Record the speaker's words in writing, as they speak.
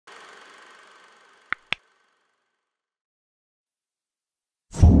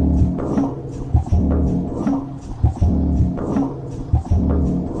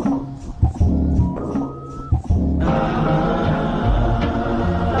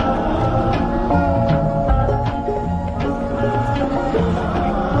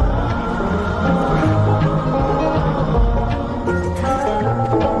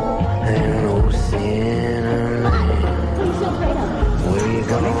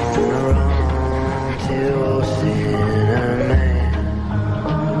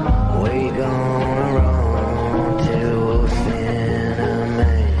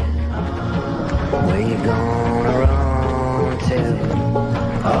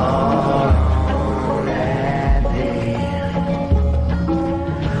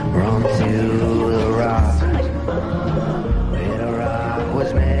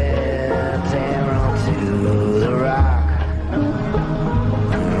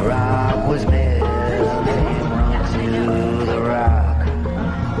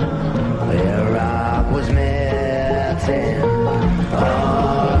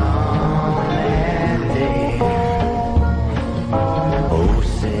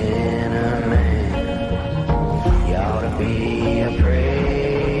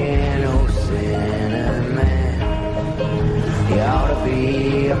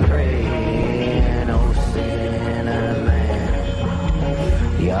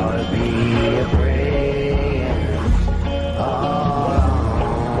ought to be praying all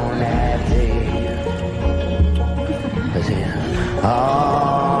on that day.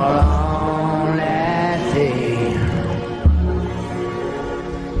 All on that day.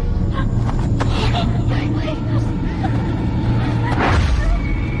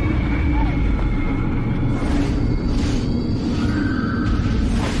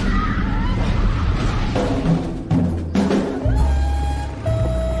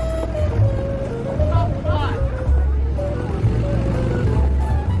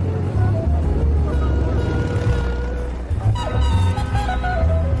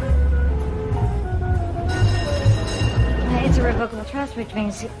 Revocable trust, which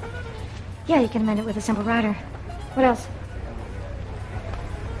means, yeah, you can amend it with a simple rider. What else?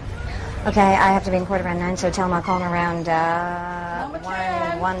 Okay, I have to be in court around 9, so tell him I'll call him around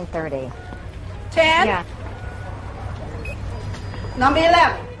 1:30. 10? Yeah. Number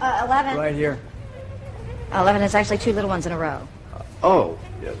 11. 11. Right here. 11 is actually 2 little ones in a row. Oh,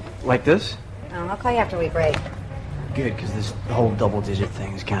 like this? Oh, I'll call you after we break. Good, because this whole double-digit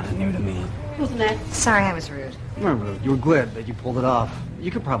thing is kind of new to me. Who's next? Sorry I was rude. You weren't rude. You were glad that you pulled it off.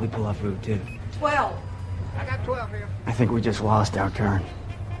 You could probably pull off rude, too. 12. I got 12 here. I think we just lost our turn.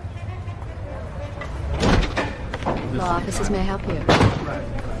 Law offices may help you.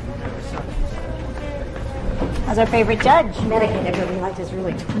 How's our favorite judge? Medicaid, but we liked his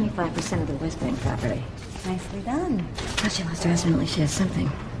ruling. 25% of the West Bank property. Nicely done. But she lost her husband, she has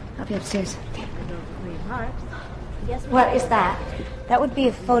something. I'll be upstairs. What is that? That would be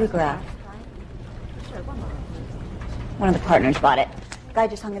a photograph. One of the partners bought it. The guy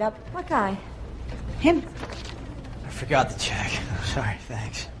just hung it up. What guy? Him. I forgot the check. Sorry,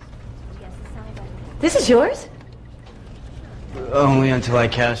 thanks. This is yours? Only until I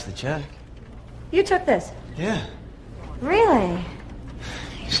cash the check. You took this? Yeah. Really?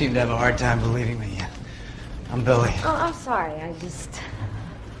 You seem to have a hard time believing me. I'm Billy. Oh, I'm sorry. It's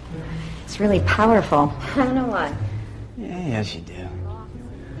really powerful. I don't know why. Yeah, yes, you do.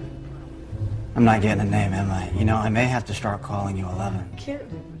 I'm not getting a name, am I? You know, I may have to start calling you 11. Cute.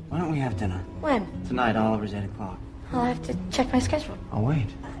 Why don't we have dinner? When? Tonight, Oliver's 8 o'clock. I'll have to check my schedule. I'll wait.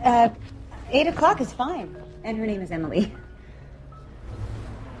 8 o'clock is fine. And her name is Emily.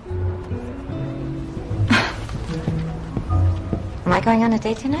 Am I going on a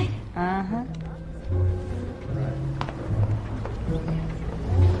date tonight? Uh-huh.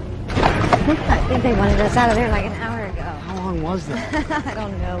 I think they wanted us out of there like an hour ago. How long was that? I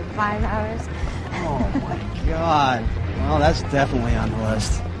don't know, 5 hours? Oh, my God. Well, that's definitely on the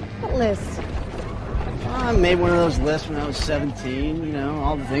list. What list? I made one of those lists when I was 17, you know,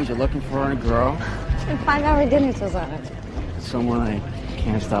 all the things you're looking for in a girl. And 5-hour dinners was on it. Someone I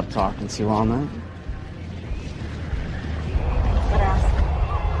can't stop talking to all night. What else?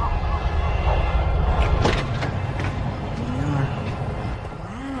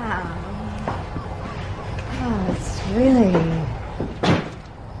 Wow. Oh, it's really...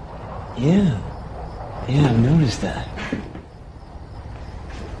 Yeah, I've noticed that.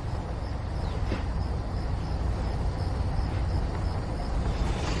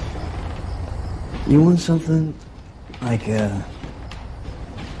 You want something like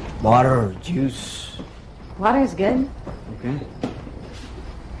water or juice? Water's good. Okay.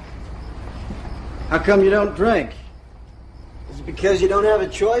 How come you don't drink? Is it because you don't have a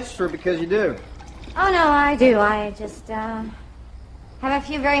choice or because you do? Oh, no, I do. I just, have a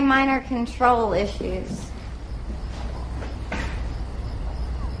few very minor control issues.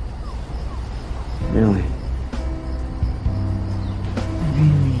 Really?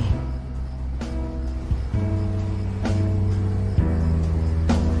 Really?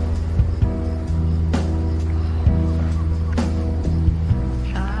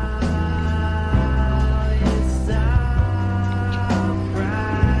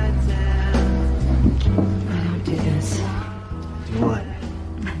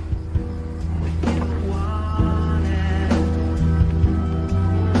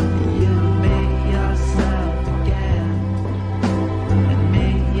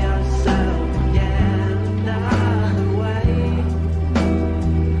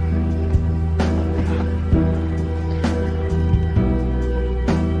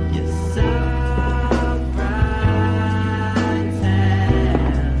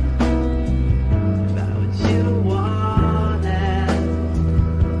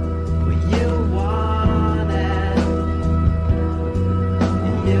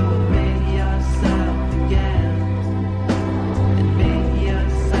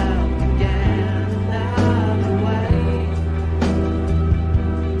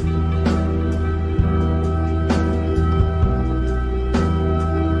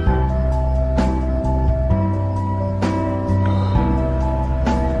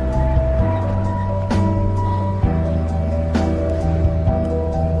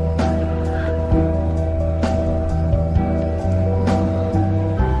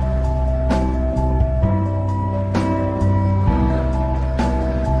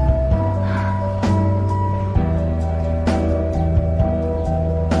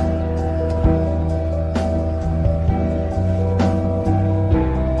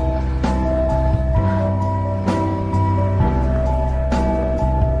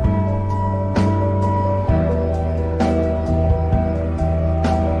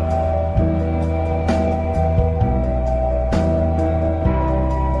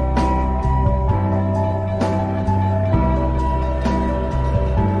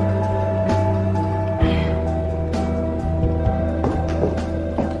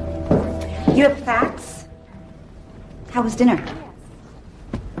 was dinner?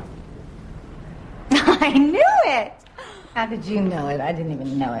 I knew it! How did you know it? I didn't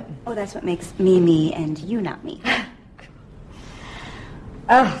even know it. Oh, that's what makes me me and you not me.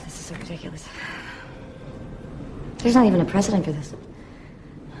 Oh, this is so ridiculous. There's not even a precedent for this.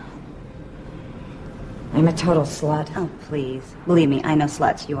 I'm a total slut. Oh, please. Believe me, I know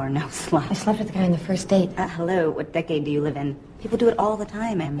sluts. You are no slut. I slept with the guy on the first date. Hello, what decade do you live in? People do it all the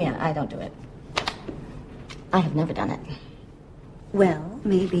time, Em. Yeah, I don't do it. I have never done it. Well,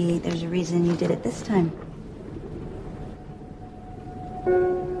 maybe there's a reason you did it this time.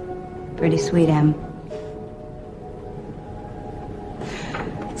 Pretty sweet, Em.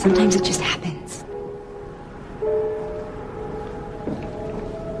 Sometimes it just happens.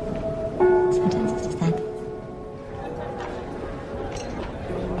 Sometimes it just happens.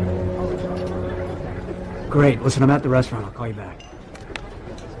 Great. Listen, I'm at the restaurant. I'll call you back.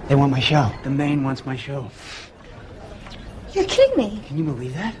 They want my show. The main wants my show. You're kidding me. Can you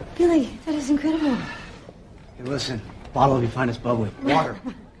believe that? Billy, that is incredible. Hey, listen. Bottle of your finest bubbly. Water.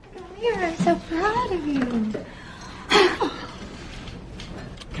 I'm so proud of you.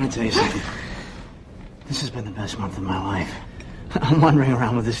 Can I tell you something? This has been the best month of my life. I'm wandering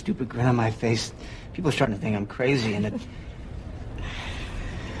around with this stupid grin on my face. People are starting to think I'm crazy, and it...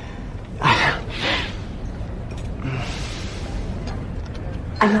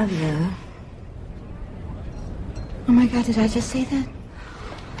 I love you. Oh my God, did I just say that?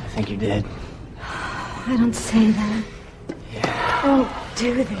 I think you did. I don't say that. Yeah. I don't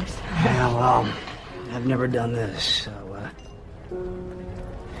do this. Yeah, well, I've never done this, so,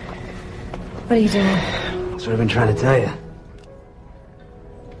 What are you doing? That's what I've been trying to tell you.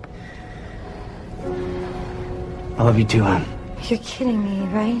 I love you too, Anne. You're kidding me,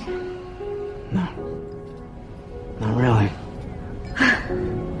 right? No. Not really.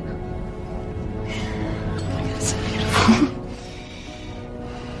 It's so beautiful.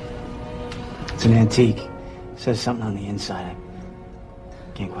 It's an antique. It says something on the inside.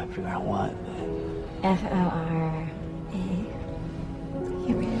 I can't quite figure out what. F-O-R-A.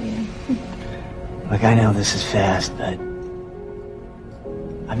 You really... Look, I know this is fast, but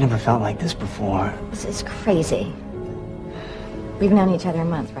I've never felt like this before. This is crazy. We've known each other a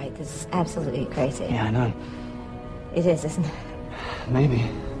month, right? This is absolutely crazy. Yeah, I know. It is, isn't it? Maybe.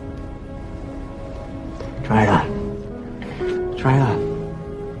 Try it on. Try it on.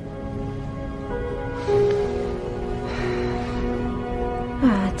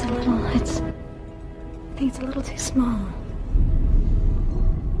 It's a little, I think it's a little too small.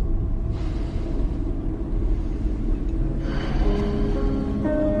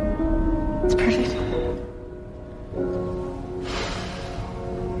 It's perfect.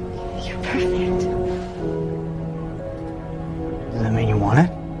 You're perfect. Does that mean you want it?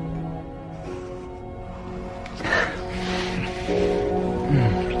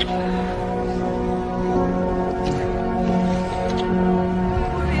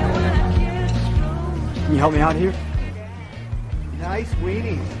 Can you help me out here? Nice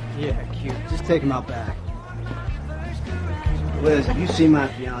weenies. Yeah, cute. Just take him out back. Liz, have you seen my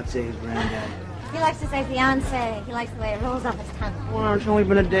fiance's granddad? He likes to say fiancé. He likes the way it rolls off his tongue. Well, it's only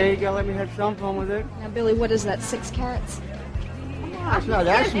been a day. You gotta let me have some fun with it. Now, Billy, what is that, 6 carats? It's not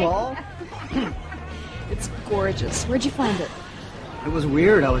that small. It's gorgeous. Where'd you find it? It was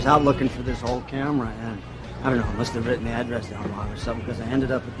weird. I was out looking for this old camera, and I don't know, I must have written the address down wrong or something, because I ended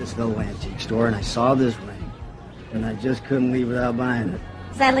up at this little antique store, and I saw this ring, and I just couldn't leave without buying it.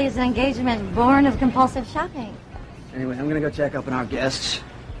 Sadly, it's an engagement born of compulsive shopping. Anyway, I'm gonna go check up on our guests.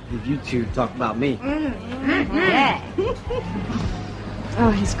 Leave you two talk about me. Yeah.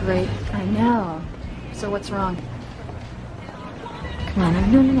 Oh, he's great. I know. So what's wrong? Come on, I've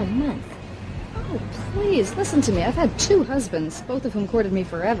known him a month. Oh, please, listen to me. I've had 2 husbands, both of whom courted me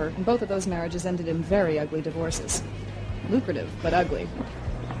forever, and both of those marriages ended in very ugly divorces. Lucrative, but ugly.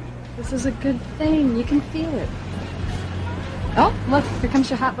 This is a good thing. You can feel it. Oh, look, here comes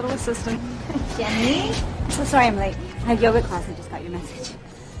your hot little assistant. Jenny? So sorry I'm late. I had yoga class and just got your message.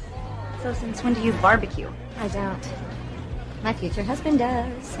 So since when do you barbecue? I don't. My future husband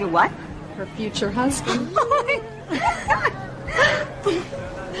does. Your what? Her future husband.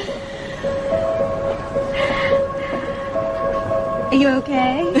 Are you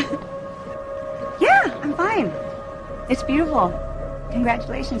okay? Yeah, I'm fine. It's beautiful.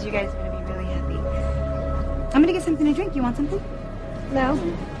 Congratulations, you guys are going to be really happy. I'm going to get something to drink. You want something? No.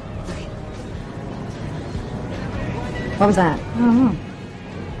 What was that? I don't know.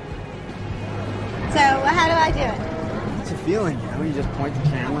 So, how do I do it? It's a feeling, you know. You just point the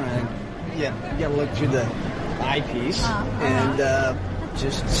camera and you gotta look through the eyepiece and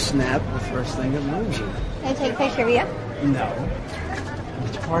just snap the first thing that moves you. Can I take a picture of you? No.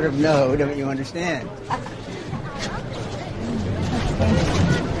 Which part of no don't you understand?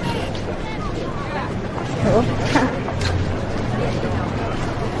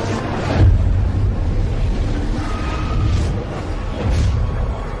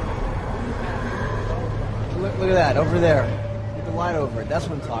 Look at that, over there. Get the light over it. That's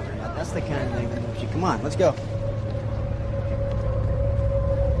what I'm talking about. That's the kind of thing that moves you. Come on, let's go.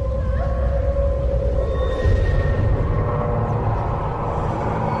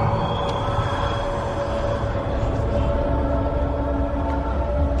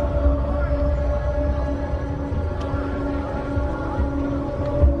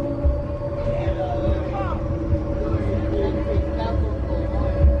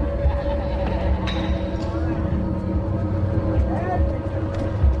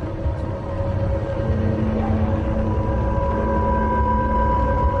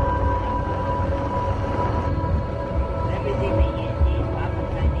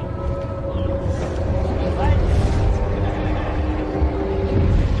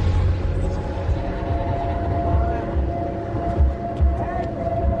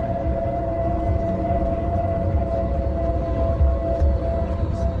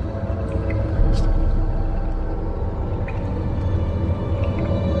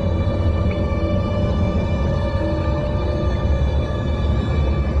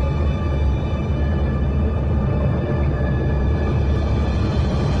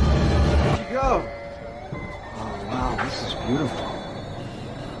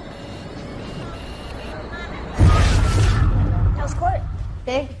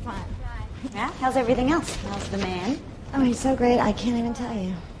 How's everything else? How's the man? Oh, he's so great, I can't even tell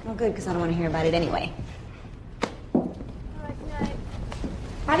you. Well, good, because I don't want to hear about it anyway.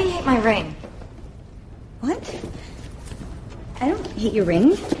 Why do you hate my ring? What? I don't hate your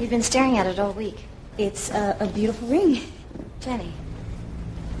ring. You've been staring at it all week. It's a beautiful ring. Jenny.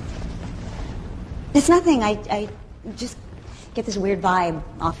 It's nothing. I just get this weird vibe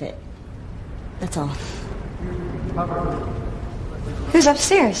off it. That's all. Who's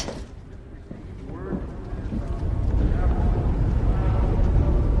upstairs?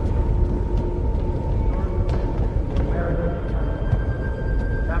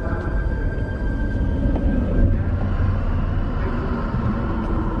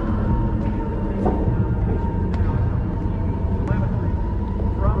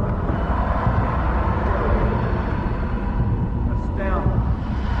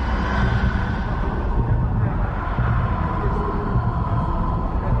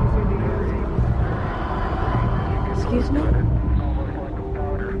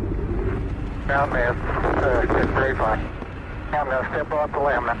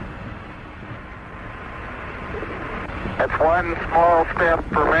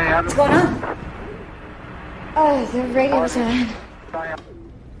 What's going on? Oh, the radio's on.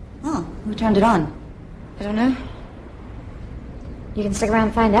 Oh, who turned it on? I don't know. You can stick around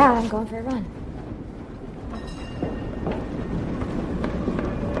and find out. I'm going for a run.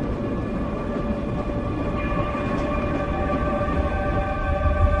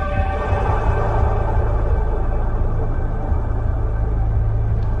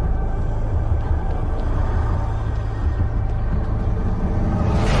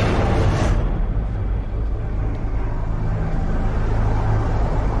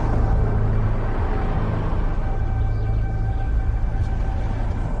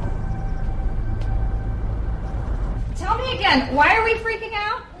 Why are we freaking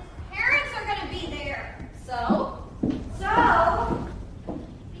out? Parents are going to be there. So,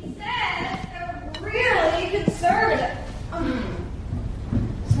 he says they're really conservative.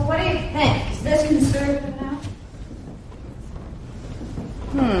 So what do you think? Is this conservative now?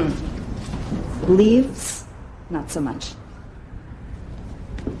 Leaves? Not so much.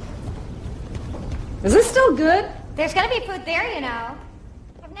 Is this still good? There's going to be food there, you know.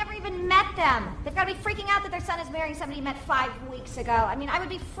 I've never even met them. They've got to be freaking out that their son is marrying somebody he met 5 weeks ago. I mean, I would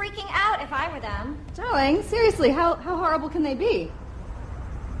be freaking out if I were them. Darling, seriously, how horrible can they be?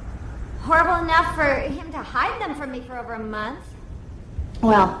 Horrible enough for him to hide them from me for over a month.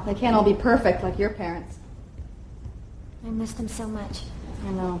 Well, they can't all be perfect like your parents. I miss them so much.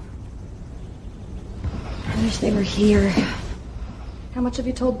 I know. I wish they were here. How much have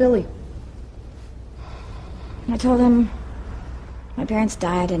you told Billy? I told him my parents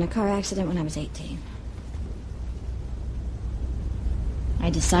died in a car accident when I was 18. I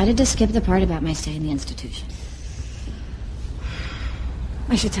decided to skip the part about my stay in the institution.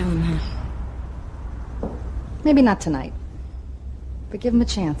 I should tell him, huh? Maybe not tonight. But give him a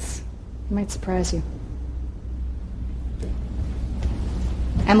chance. He might surprise you.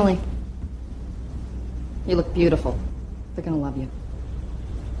 Emily. You look beautiful. They're gonna love you.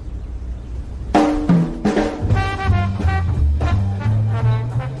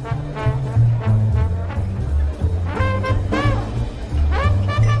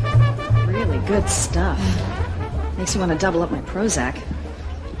 Really good stuff. Makes you want to double up my Prozac.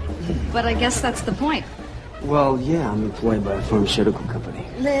 But I guess that's the point. Well, yeah, I'm employed by a pharmaceutical company.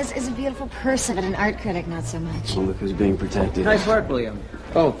 Liz is a beautiful person, but an art critic, not so much. Well, look who's being protected. Nice work, William.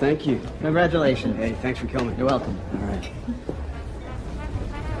 Oh, thank you. Congratulations. Hey, thanks for coming. You're welcome. All right.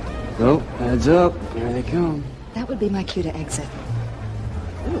 Oh, heads up. Here they come. That would be my cue to exit.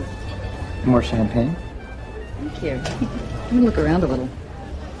 Ooh, More champagne? thank you. Let me look around a little.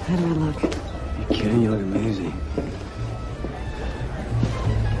 How do I look? You kidding? You look amazing.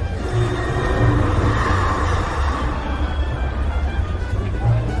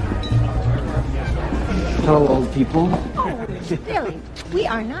 Hello, old people. Oh, Billy, we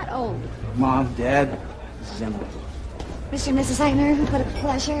are not old. Mom, Dad, this is Emily. Mr. and Mrs. Eichner, what a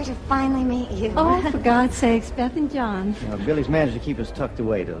pleasure to finally meet you. Oh, for God's sakes, Beth and John. Billy's managed to keep us tucked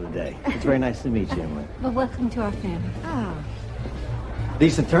away till the day. It's very nice to meet you, Emily. Well, welcome to our family. Oh.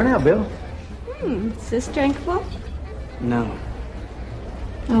 Decent turnout, Bill. Is this drinkable? No.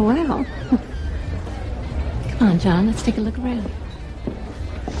 Oh, wow. Come on, John, let's take a look around.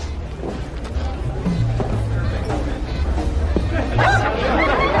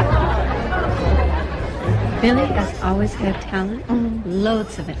 Billy has always had talent.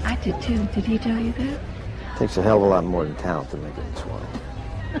 Loads of it. I did too. Did he tell you that? Takes a hell of a lot more than talent to make it this one.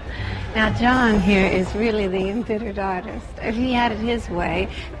 Now, John here is really the embittered artist. If he had it his way,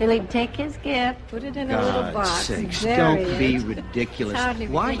 Billy'd take his gift, put it in a little box. Sakes, bury don't be it. ridiculous. It's hardly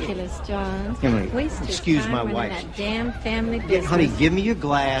Why? ridiculous, John. Emily, Waste his excuse time my running wife. that damn family business. Honey, give me your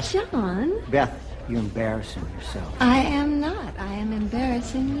glass. John, Beth, you're embarrassing yourself. I am not. I am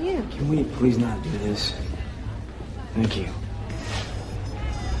embarrassing you. Can we please not do this? Thank you.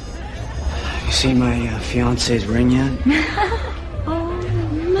 You seen my fiancé's ring yet? Oh,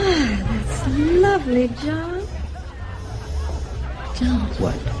 my, that's lovely, John. John.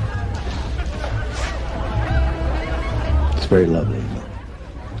 What? It's very lovely.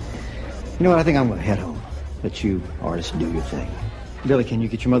 You know what? I think I'm going to head home. Let you artists do your thing. Billy, can you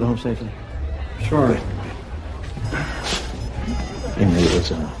get your mother home safely? Sure. Good. Emily,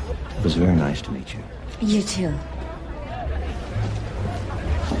 it was very nice to meet you. You too.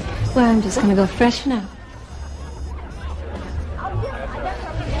 Well, I'm just going to go freshen up.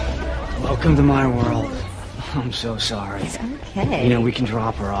 Welcome to my world. I'm so sorry. It's okay. You know, we can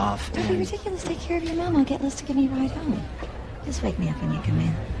drop her off. Don't be ridiculous. Take care of your mom. I'll get Liz to give me a ride home. Just wake me up when you come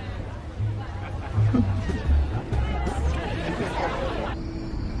in.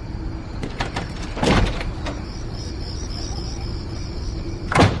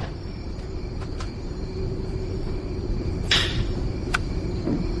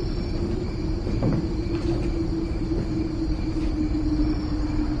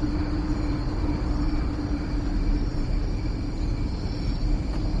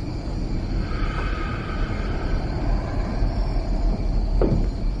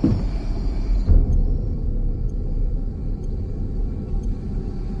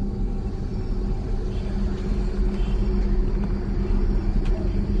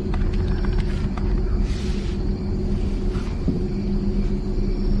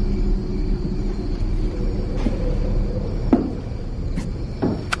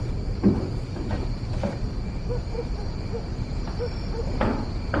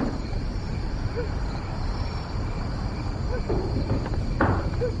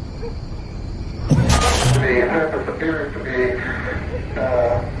 The surface appears to be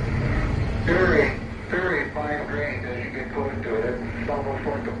very, very fine grained as you get close to it. It's almost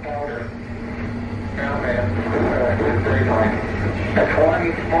like a powder. Now, man, it's very fine. That's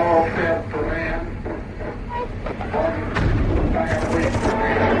one small step for man, one giant leap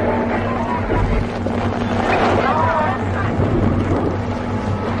for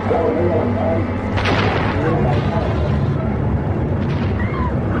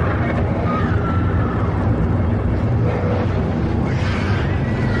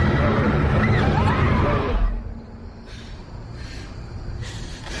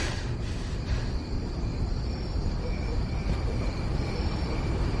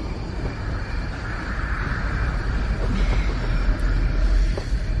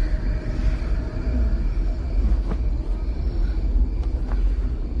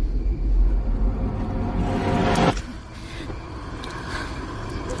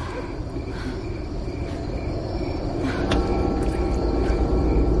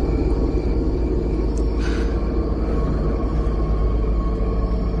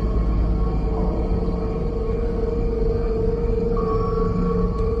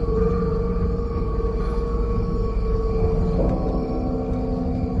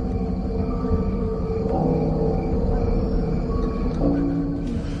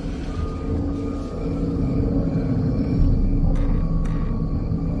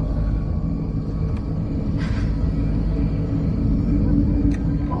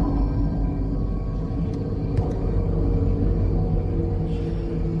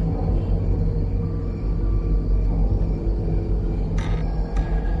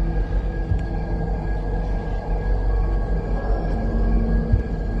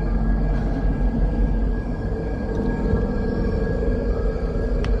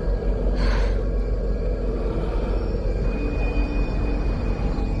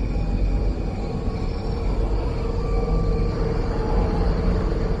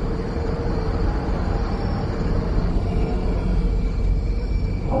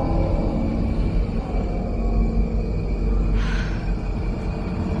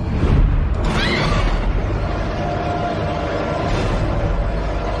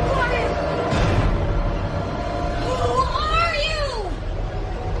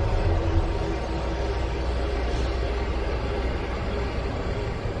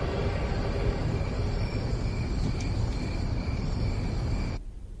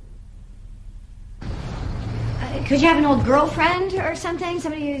Could you have an old girlfriend or something?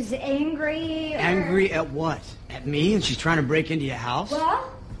 Somebody who's angry? Or... Angry at what? At me? And she's trying to break into your house? Well?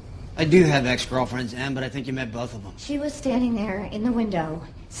 I do have ex-girlfriends, Anne, but I think you met both of them. She was standing there in the window,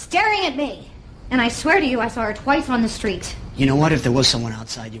 staring at me. And I swear to you, I saw her twice on the street. You know what? If there was someone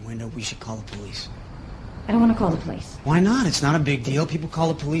outside your window, we should call the police. I don't want to call the police. Why not? It's not a big deal. People call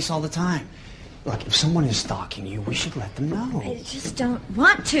the police all the time. Look, if someone is stalking you, we should let them know. I just don't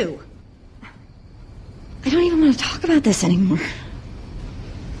want to. I don't even want to talk about this anymore.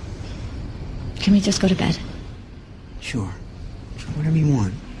 Can we just go to bed? Sure. Whatever you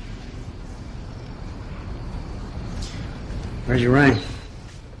want. Where's your ring?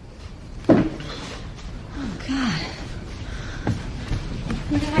 Oh, God.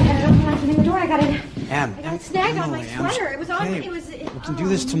 I gotta open up the door. I got it snagged on my sweater. It was on. Okay. It was. We can do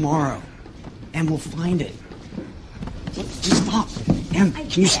this tomorrow, and we'll find it. Just stop, Em.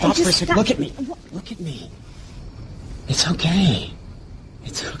 Can you stop for a second? Look at me. Look at me. It's okay.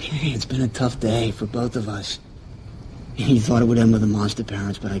 It's okay. It's been a tough day for both of us. And you thought it would end with the monster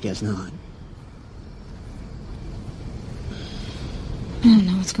parents, but I guess not. I don't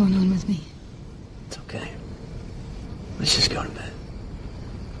know what's going on with me. It's okay. Let's just go to bed.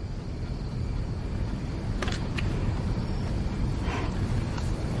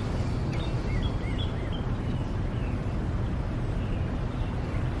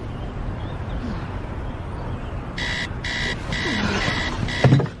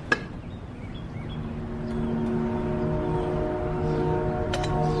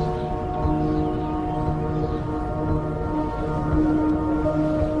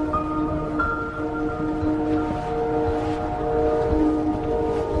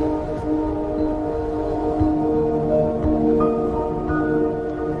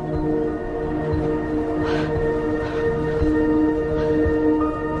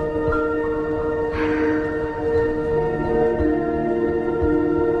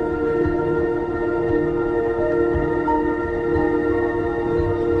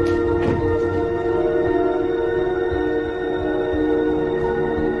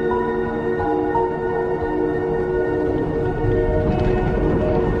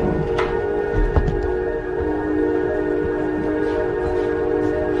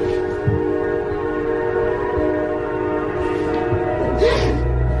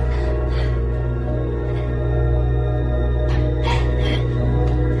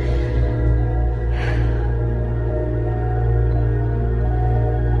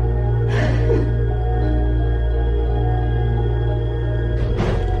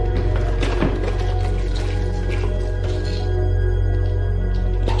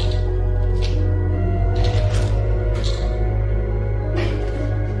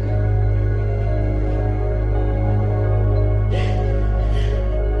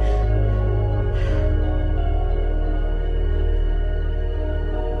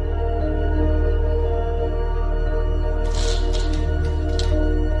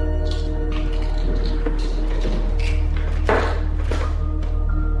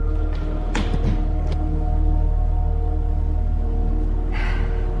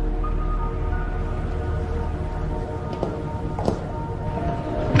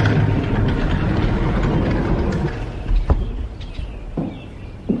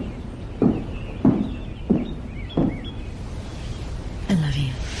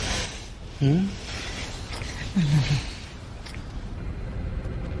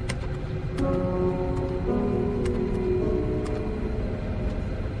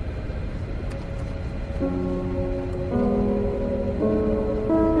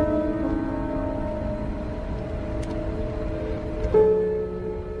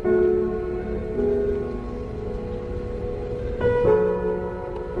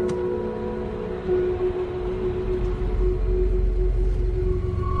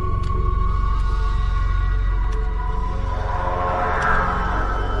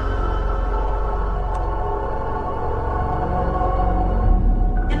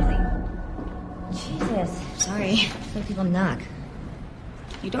 Knock.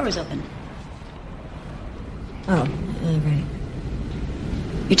 Your door was open. Oh, right.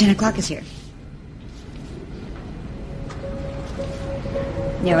 Your 10 o'clock is here.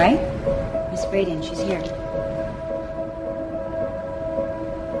 You all right? Miss Braden, she's here.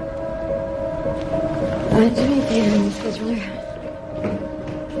 Do me a favor, Miss Scheduler.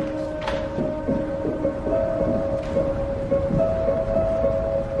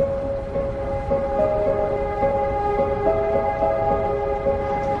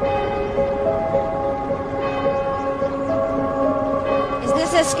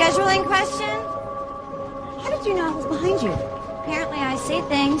 Scheduling question? How did you know I was behind you? Apparently I say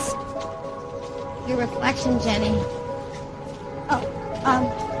things. your reflection, Jenny.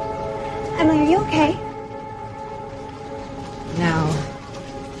 Emily, are you okay? No.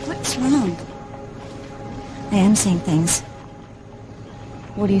 What's wrong? I am seeing things.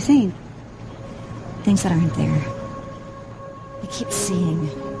 What are you seeing? Things that aren't there. I keep seeing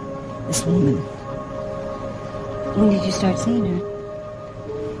this woman. When did you start seeing her?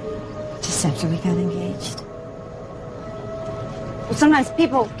 Just after we got engaged. Well, sometimes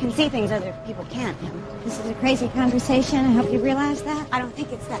people can see things other people can't. This is a crazy conversation. I hope you realize that. I don't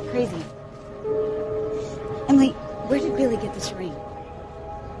think it's that crazy. Emily, where did Billy get this ring?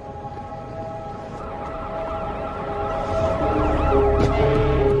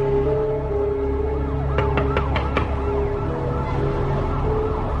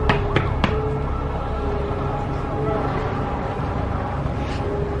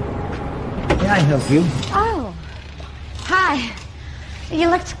 Can I help you? Oh. Hi. You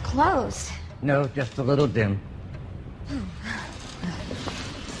looked closed. No, just a little dim.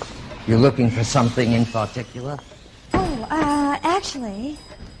 You're looking for something in particular? Actually,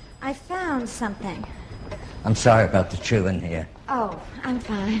 I found something. I'm sorry about the chewing here. Oh, I'm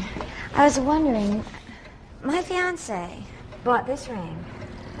fine. I was wondering, my fiancé bought this ring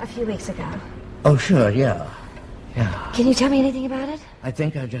a few weeks ago. Oh, sure, yeah. Can you tell me anything about it? I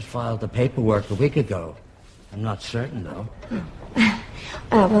think I just filed the paperwork a week ago. I'm not certain, though.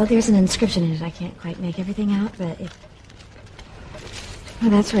 Well, there's an inscription in it. I can't quite make everything out, but it... Oh,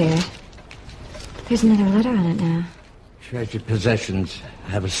 that's weird. There's another letter on it now. Treasured possessions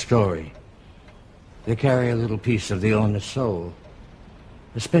have a story. They carry a little piece of the owner's soul,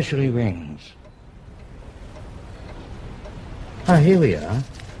 especially rings. Ah, here we are.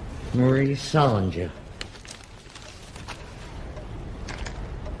 Marie Solinger.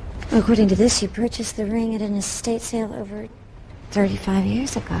 According to this, you purchased the ring at an estate sale over 35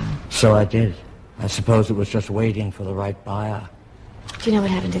 years ago. So I did. I suppose it was just waiting for the right buyer. Do you know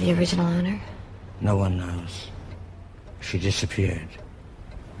what happened to the original owner? No one knows. She disappeared.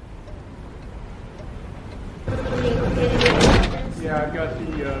 Yeah, I've got the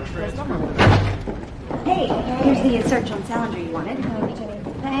transcript. Hey, here's the search on Salinger you wanted. Oh, Jenny,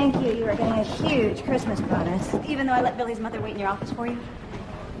 thank you. You are getting a huge Christmas bonus. Even though I let Billy's mother wait in your office for you?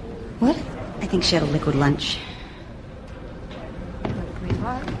 What? I think she had a liquid lunch.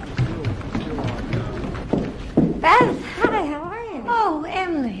 Beth, hi, how are you? Oh,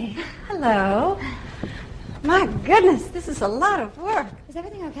 Emily. Hello. My goodness, this is a lot of work. Is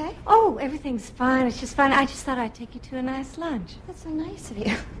everything okay? Oh, everything's fine. It's just fine. I just thought I'd take you to a nice lunch. That's so nice of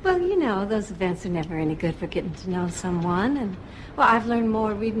you. Well, you know, those events are never any good for getting to know someone. And, well, I've learned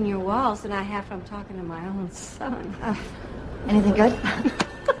more reading your walls than I have from talking to my own son. Anything good?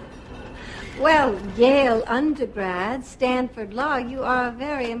 Well, Yale undergrad, Stanford Law. You are a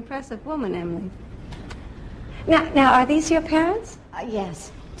very impressive woman, Emily. Now, are these your parents?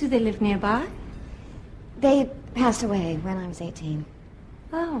 Yes. Do they live nearby? They passed away when I was 18.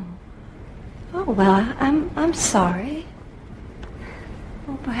 Oh. Oh, well, I'm sorry.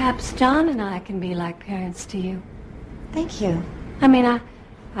 Well, perhaps John and I can be like parents to you. Thank you. I mean, I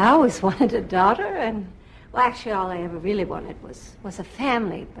always wanted a daughter, and, well, actually, all I ever really wanted was a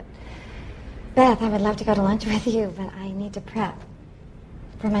family, but... Beth, I would love to go to lunch with you, but I need to prep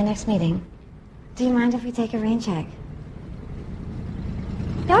for my next meeting. Do you mind if we take a rain check?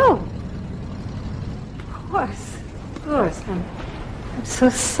 No. Of course. I'm so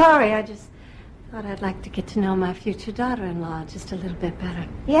sorry. I just thought I'd like to get to know my future daughter-in-law just a little bit better.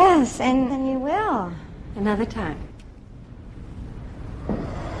 Yes, and you will. Another time.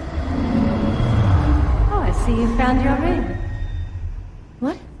 Oh, I see you found your ring.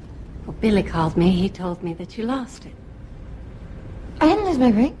 What? Well, Billy called me. He told me that you lost it. I didn't lose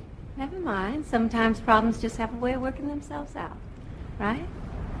my ring. Never mind. Sometimes problems just have a way of working themselves out. Right?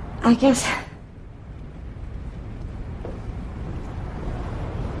 I guess...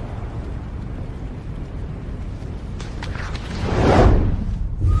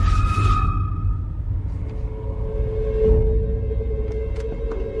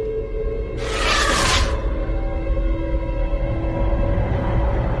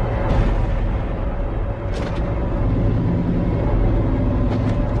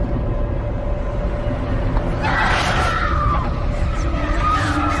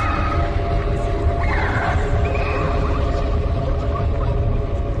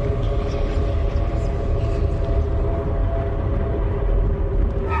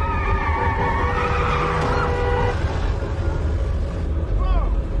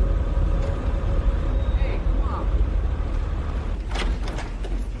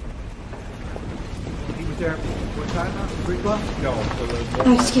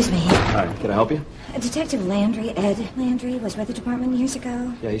 Oh, excuse me. Hi, can I help you? Detective Landry, Ed Landry, was with the department years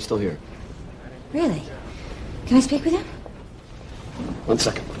ago. Yeah, he's still here. Really? Can I speak with him? 1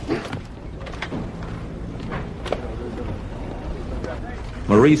 second.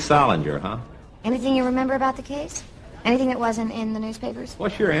 Marie Salinger, huh? Anything you remember about the case? Anything that wasn't in the newspapers?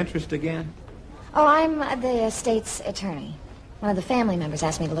 What's your interest again? Oh, I'm the estate's attorney. One of the family members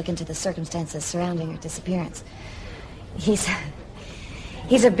asked me to look into the circumstances surrounding her disappearance. He's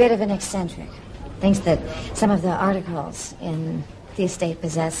a bit of an eccentric. Thinks that some of the articles in the estate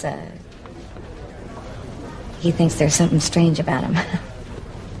possess he thinks there's something strange about him.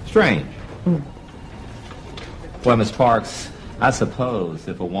 Strange? Well, Miss Parks, I suppose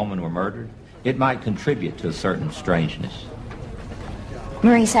if a woman were murdered, it might contribute to a certain strangeness.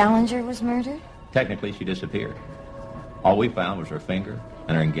 Marie Salinger was murdered? Technically, she disappeared. All we found was her finger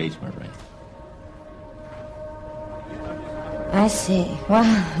and her engagement ring. I see. Well,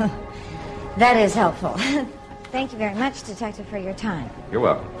 that is helpful. Thank you very much, Detective, for your time. You're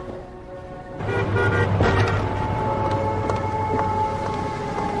welcome.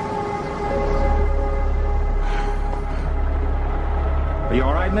 Are you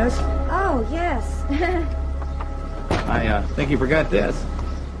all right, miss? Oh, yes. I think you forgot this.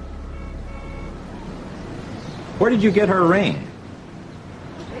 Where did you get her ring?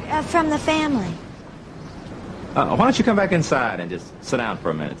 From the family. Why don't you come back inside and just sit down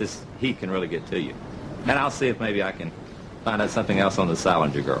for a minute? This heat can really get to you. And I'll see if maybe I can find out something else on the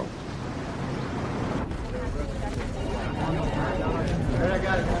Salinger girl.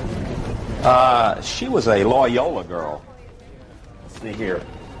 She was a Loyola girl. Let's see here.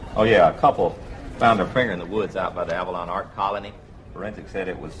 Oh, yeah, a couple found her finger in the woods out by the Avalon Art Colony. Forensics said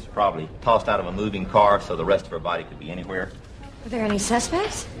it was probably tossed out of a moving car, so the rest of her body could be anywhere. Were there any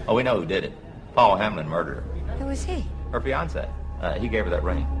suspects? Oh, we know who did it. Paul Hamlin murdered her. Who was he? Her fiancé. He gave her that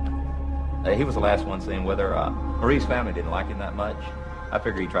ring. He was the last one seen with her. Marie's family didn't like him that much. I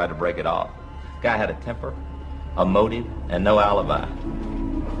figure he tried to break it off. Guy had a temper, a motive, and no alibi.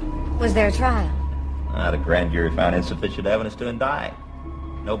 Was there a trial? The grand jury found insufficient evidence to indict.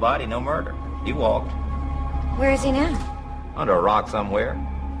 No body, no murder. He walked. Where is he now? Under a rock somewhere.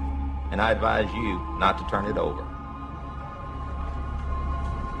 And I advise you not to turn it over.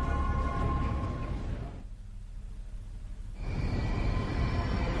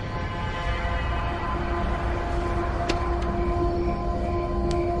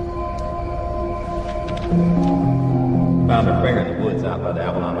 Found her finger in the woods out by the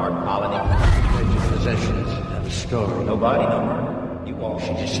Avalon Art Colony. Possessions have a story. No body, no murder. You walked.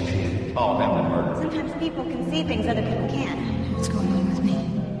 She disappeared. Paul Hamlin murdered. Sometimes people can see things other people can't. What's going on with me?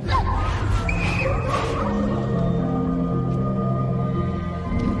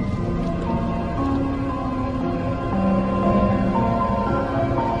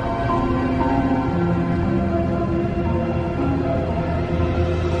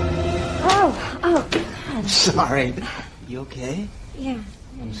 Oh, God. Sorry. You okay? Yeah.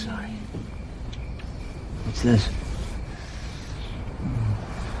 I'm sorry. What's this?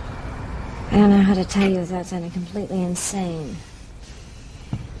 I don't know how to tell you without sounding completely insane.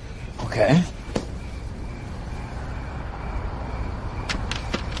 Okay.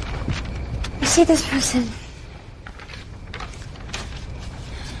 You see this person?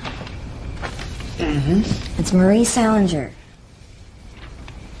 Mm-hmm. It's Marie Salinger.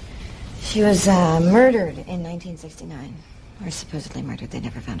 She was murdered in 1969. Or supposedly murdered. They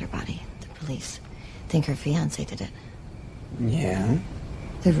never found her body. The police think her fiancé did it. Yeah?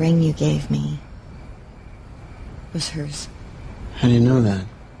 The ring you gave me was hers. How do you know that?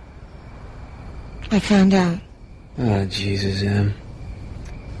 I found out. Oh, Jesus, Em.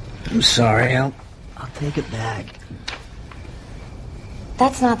 I'm sorry. I'll take it back.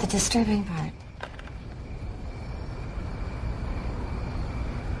 That's not the disturbing part.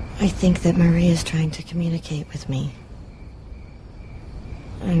 I think that Marie is trying to communicate with me.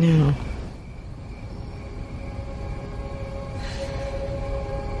 I know.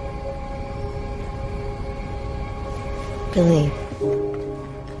 Billy.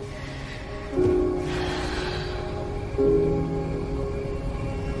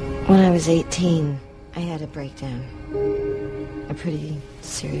 When I was 18, I had a breakdown. A pretty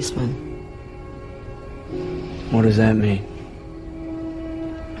serious one. What does that mean?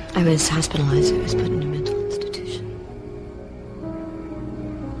 I was hospitalized. I was put in a mental institution.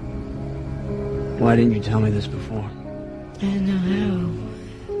 Why didn't you tell me this before? I didn't know how.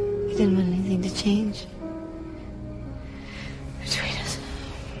 I didn't want anything to change between us.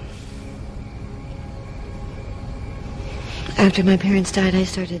 After my parents died, I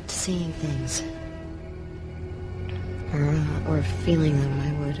started seeing things. or feeling them.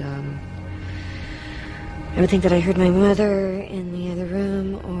 I would think that I heard my mother in the other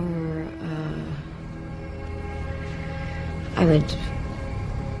room, or I would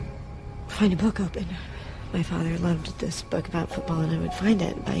find a book open. My father loved this book about football, and I would find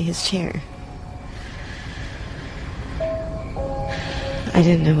it by his chair. I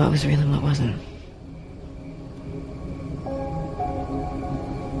didn't know what was real and what wasn't.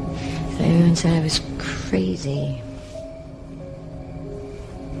 Everyone said I was crazy.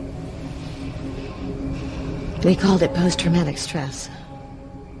 They called it post-traumatic stress.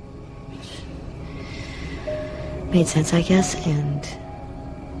 Which made sense, I guess, and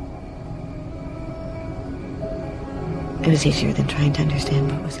it was easier than trying to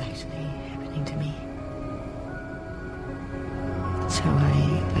understand what was actually happening to me. So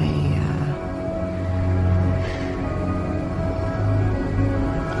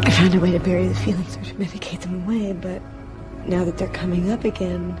I found a way to bury the feelings or to mitigate them away, but now that they're coming up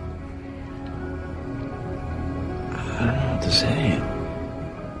again, I don't know what to say.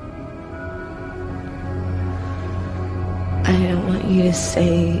 I don't want you to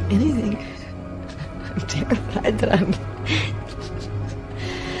say anything. I'm terrified that I'm...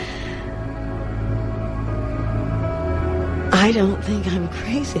 I don't think I'm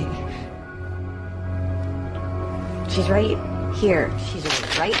crazy. She's right here. She's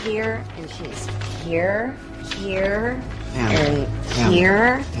right here, and she's here, here, and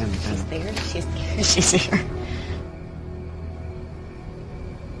here. She's there, she's here, she's here.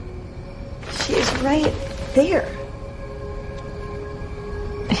 She's right there.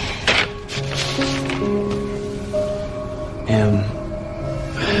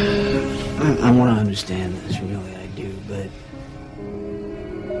 I want to understand this, really, I do, but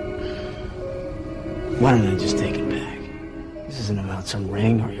why don't I just take it back? This isn't about some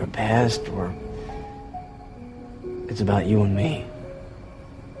ring or your past, or it's about you and me.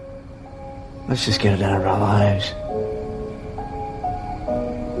 Let's just get it out of our lives.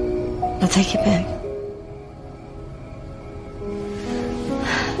 I'll take it back.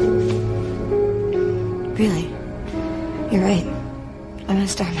 Really, you're right. I want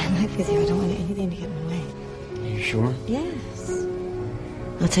to start my life with you. I don't want anything to get in the way. You sure? Yes.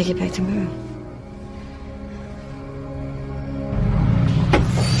 I'll take it back tomorrow.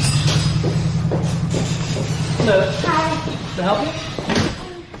 Hello. Hi. Can I help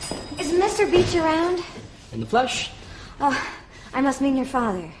you? Is Mr. Beach around? In the flesh? Oh, I must mean your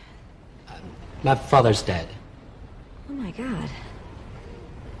father. My father's dead. Oh, my God.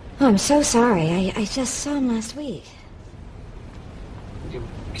 Oh, I'm so sorry. I just saw him last week.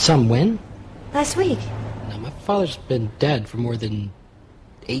 Some when? Last week. No, my father's been dead for more than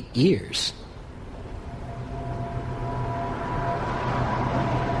 8 years.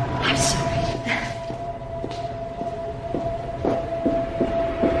 I'm sorry.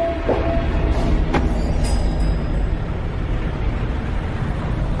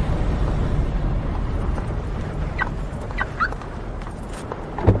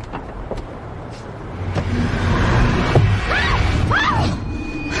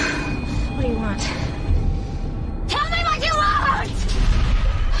 What do you want? Tell me what you want!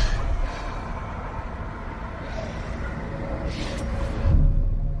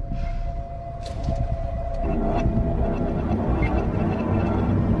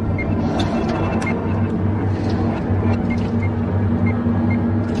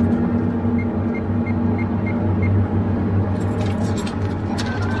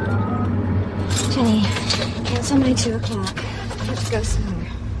 Jenny, cancel my 2 o'clock. Let's go somewhere.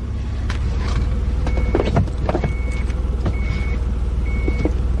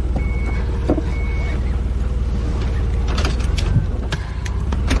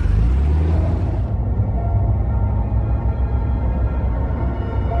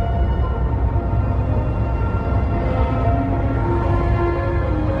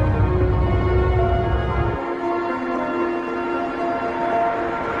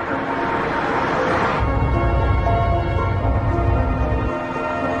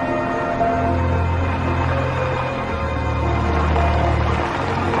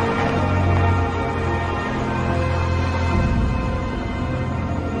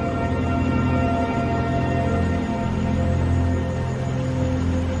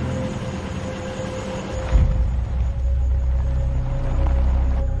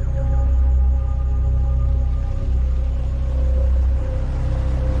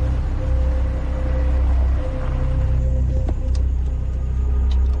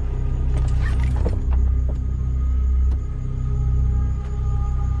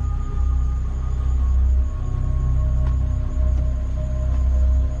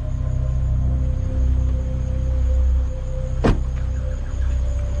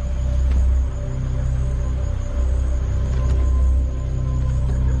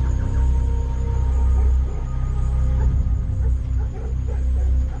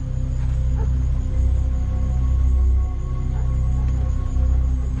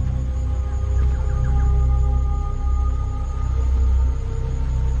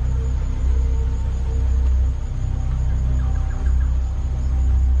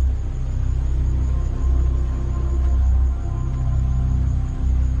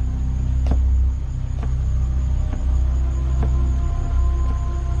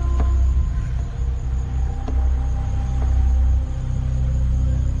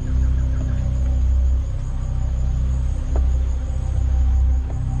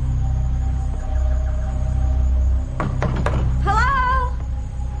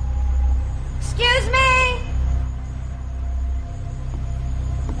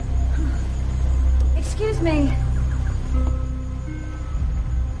 Excuse me.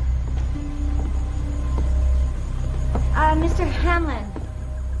 Mr. Hamlin,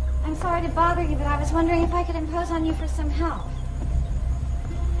 I'm sorry to bother you, but I was wondering if I could impose on you for some help.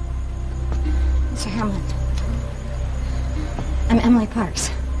 Mr. Hamlin, I'm Emily Parks.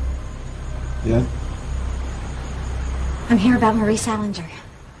 Yeah? I'm here about Marie Salinger.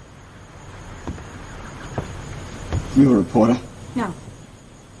 You a reporter? No.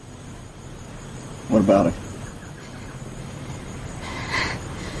 What about her?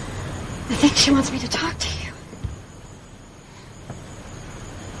 I think she wants me to talk to you.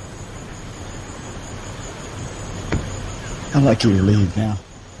 I'd like you to leave now.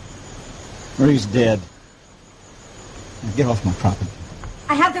 Marie's dead. Now get off my property.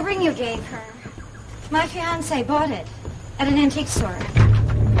 I have the ring you gave her. My fiancé bought it at an antique store. I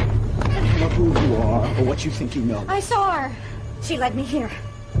don't know who you are or what you think you know. I saw her. She led me here.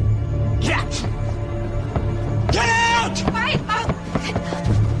 Get! Get out!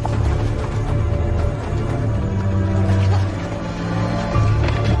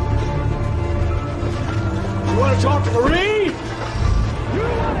 You want to talk to Marie? You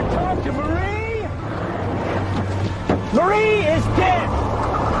want to talk to Marie? Marie is dead!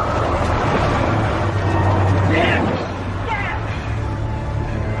 Dead!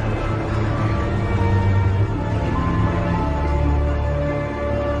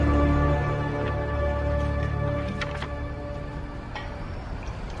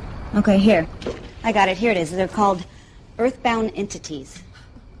 Okay, here. I got it. Here it is. They're called earthbound entities.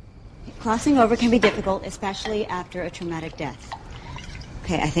 Crossing over can be difficult, especially after a traumatic death.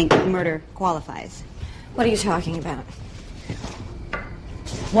 Okay, I think murder qualifies. What are you talking about?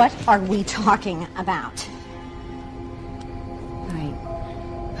 What are we talking about? All right.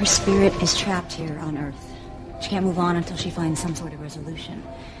 Her spirit is trapped here on Earth. She can't move on until she finds some sort of resolution.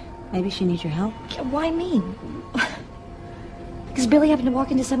 Maybe she needs your help. Why me? Because Billy happened to walk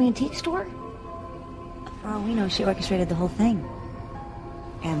into some antique store? For all we know, she orchestrated the whole thing.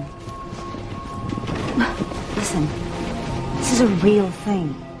 And listen, this is a real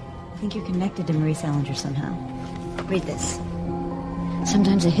thing. I think you're connected to Marie Salinger somehow. Read this.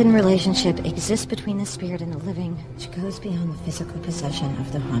 Sometimes a hidden relationship exists between the spirit and the living, which goes beyond the physical possession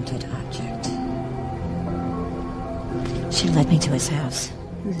of the haunted object. She led me to his house.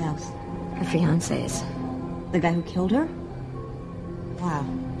 Whose house? Her fiancé's. The guy who killed her? Wow.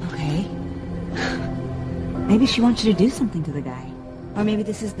 Okay. Maybe she wants you to do something to the guy. Or maybe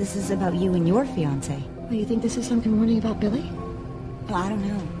this is about you and your fiancé. Oh, you think this is something warning about Billy? Well, I don't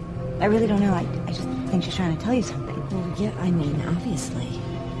know. I really don't know. I just think she's trying to tell you something. Well, yeah, I mean, obviously.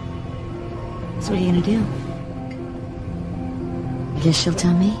 So what are you gonna do? I guess she'll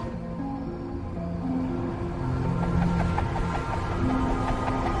tell me.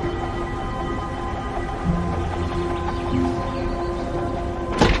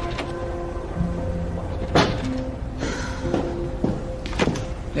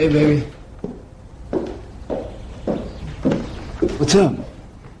 Hey, baby. What's up?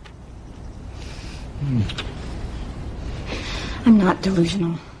 I'm not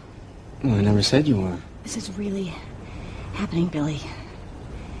delusional. Well, I never said you were. This is really happening, Billy.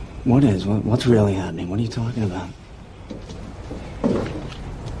 What is? What's really happening? What are you talking about?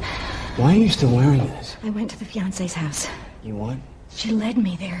 Why are you still wearing this? I went to the fiancé's house. You what? She led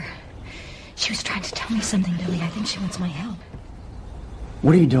me there. She was trying to tell me something, Billy. I think she wants my help.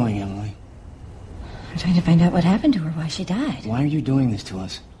 What are you doing, Emily? I'm trying to find out what happened to her, why she died. Why are you doing this to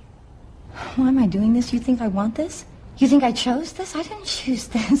us? Why am I doing this? You think I want this? You think I chose this? I didn't choose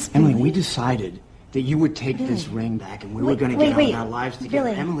this, Billy. Emily, we decided that you would take this ring back and we were going to get on with our lives together.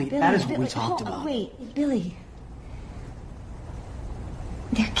 Billy, Emily, that is what we talked about. Wait, Billy.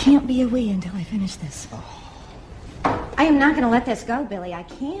 There can't be a we until I finish this. Oh. I am not going to let this go, Billy. I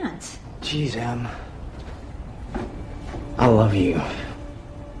can't. Jeez, Em. I love you.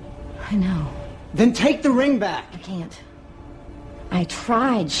 I know. Then take the ring back. I can't. I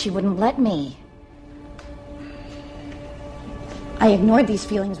tried. She wouldn't let me. I ignored these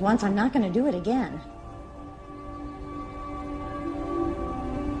feelings once. I'm not going to do it again.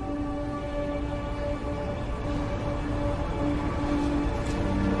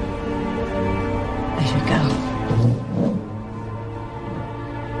 I should go.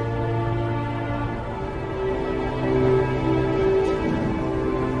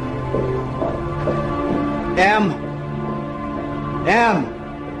 Em!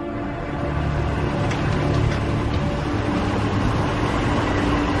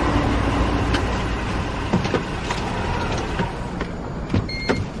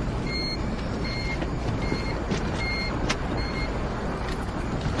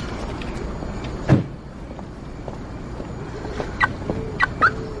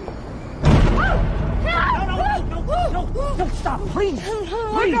 Please,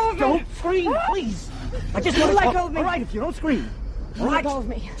 please, don't scream, please. I just want to Let go of me. All right, if you don't scream. All right. Let go of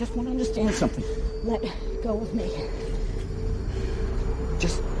me. I just want to understand something. Let go of me.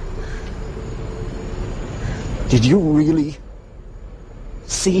 Just... Did you really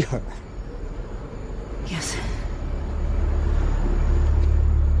see her? Yes.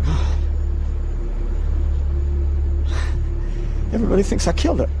 Everybody thinks I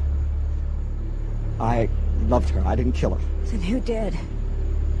killed her. I loved her. I didn't kill her. Then who did?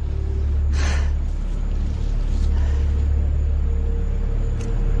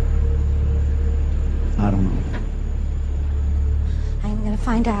 I don't know. I'm gonna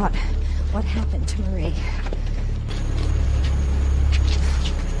find out what happened to Marie.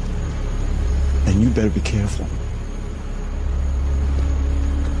 Then you better be careful.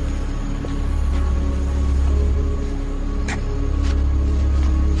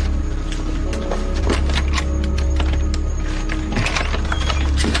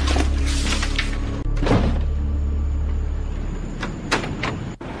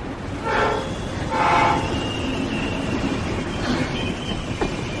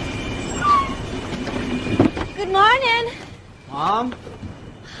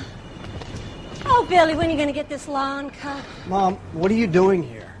 Billy, when are you going to get this lawn cut? Mom, what are you doing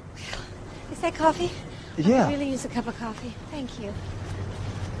here? Is that coffee? Yeah. I could really use a cup of coffee. Thank you.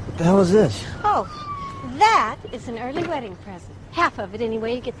 What the hell is this? Oh, that is an early wedding present. Half of it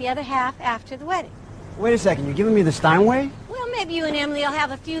anyway. You get the other half after the wedding. Wait a second. You're giving me the Steinway? Well, maybe you and Emily will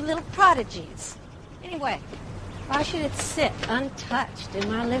have a few little prodigies. Anyway, why should it sit untouched in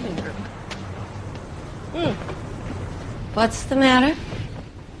my living room? What's the matter?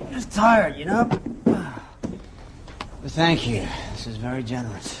 I'm just tired, you know? But thank you. This is very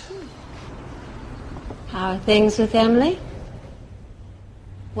generous. How are things with Emily?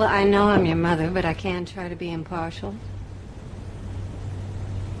 Well, I know I'm your mother, but I can try to be impartial.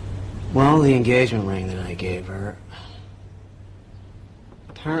 Well, the engagement ring that I gave her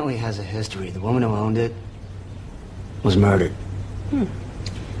apparently has a history. The woman who owned it was murdered.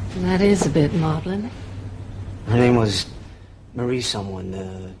 That is a bit maudlin. Her name was Marie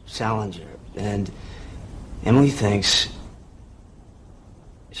someone, Salinger. And Emily thinks...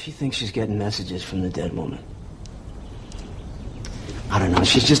 She thinks she's getting messages from the dead woman. I don't know.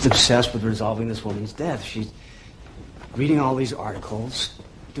 She's just obsessed with resolving this woman's death. She's reading all these articles,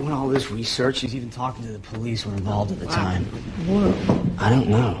 doing all this research. She's even talking to the police who were involved at the time. Whoa. I don't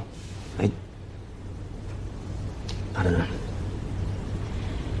know. I don't know.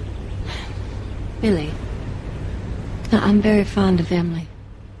 Billy, I'm very fond of Emily.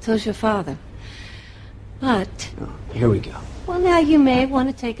 So's your father. But... Oh, here we go. Well, now you may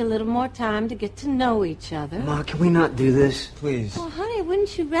want to take a little more time to get to know each other. Ma, can we not do this, please? Well, honey,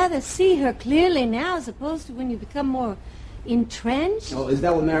 wouldn't you rather see her clearly now as opposed to when you become more entrenched? Oh, is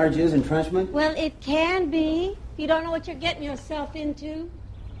that what marriage is, entrenchment? Well, it can be. You don't know what you're getting yourself into.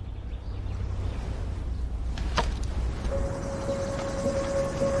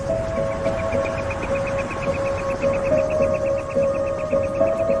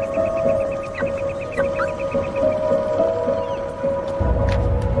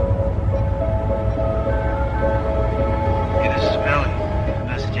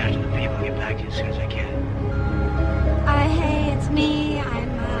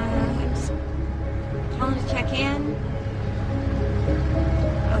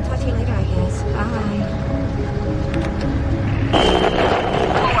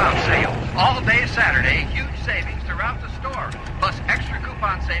 Saturday, huge savings throughout the store, plus extra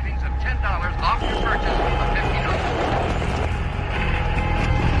coupon savings of $10 off your purchase of $50.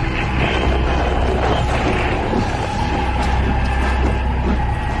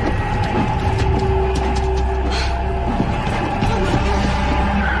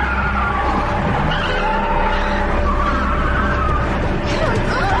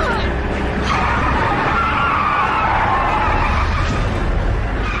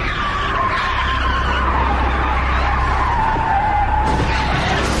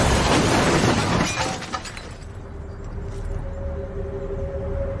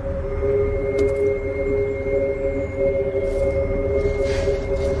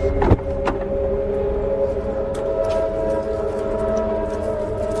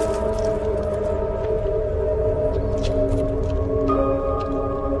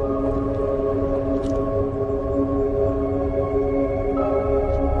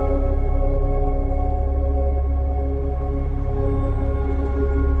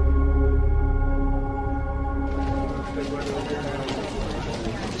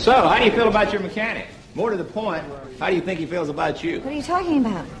 So, how do you feel about your mechanic? More to the point, how do you think he feels about you? What are you talking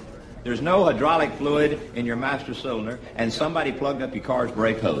about? There's no hydraulic fluid in your master cylinder, and somebody plugged up your car's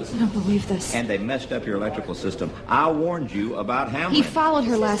brake hose. I don't believe this. And they messed up your electrical system. I warned you about hammering. He followed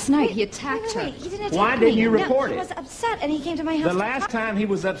her last night. He attacked her. He didn't attack Why me. didn't you report He it? was upset and he came to my house. The last time he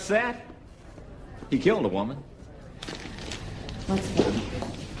was upset, he killed a woman. Let's go.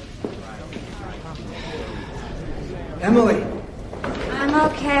 Emily!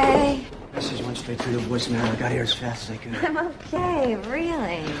 I'm okay. Message went straight through the voicemail. I got here as fast as I could. I'm okay,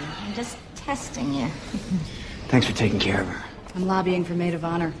 really. I'm just testing you. Thanks for taking care of her. I'm lobbying for maid of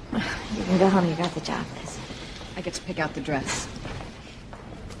honor. You can go home. You got the job, Liz. I get to pick out the dress.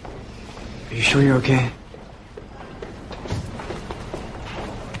 Are you sure you're okay?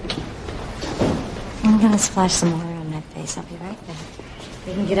 I'm gonna splash some water on my face. I'll be right back.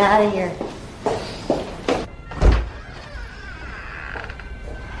 We can get out of here.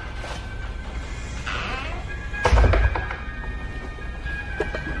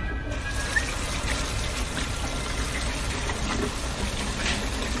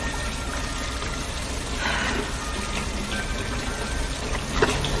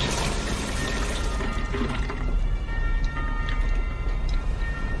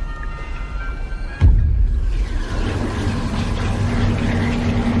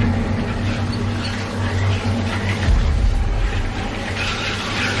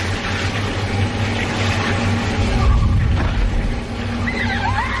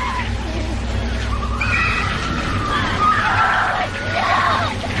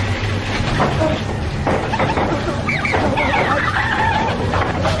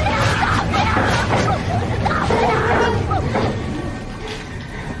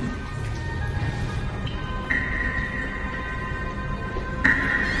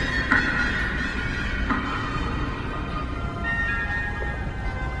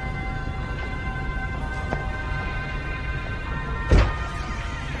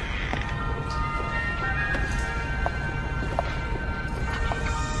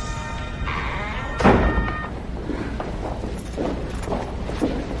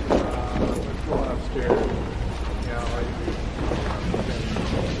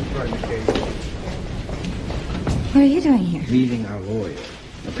 What are you doing here? Meeting our lawyer.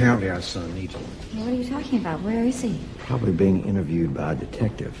 Apparently our son needs one. What are you talking about? Where is he? Probably being interviewed by a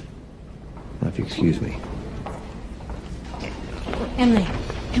detective. Now, if you excuse me. Emily,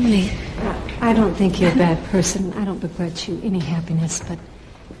 I don't think you're a bad person. I don't begrudge you any happiness, but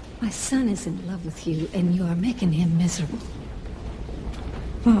my son is in love with you, and you are making him miserable.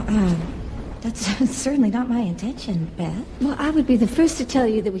 Well, that's certainly not my intention, Beth. Well, I would be the first to tell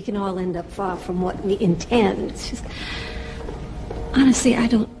you that we can all end up far from what we intend. It's just... Honestly, I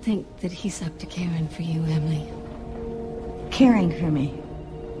don't think that he's up to caring for you, Emily. Caring for me?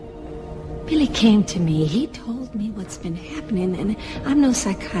 Billy came to me. He told me what's been happening, and I'm no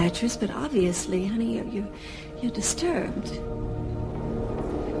psychiatrist, but obviously, honey, you're disturbed.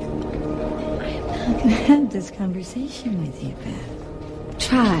 I'm not going to have this conversation with you, Beth.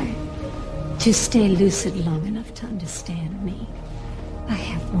 Try to stay lucid long enough to understand me. I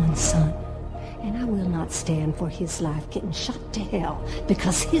have one son, and I will not stand for his life getting shot to hell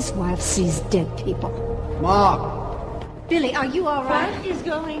because his wife sees dead people. Mom! Billy, are you all right? What is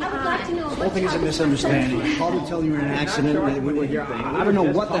going on? I would like to know The whole thing is a misunderstanding. I called to tell you were in an accident and we were here. I don't know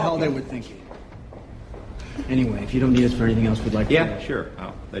what the hell they were thinking. Anyway, if you don't need us for anything else, we'd like to... Yeah, sure.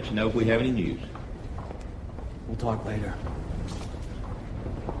 I'll let you know if we have any news. We'll talk later.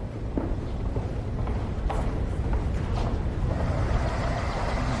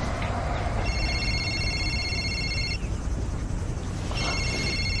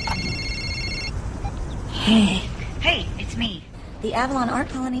 Hey. Hey, it's me. The Avalon Art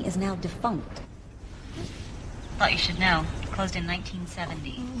Colony is now defunct. Thought you should know. Closed in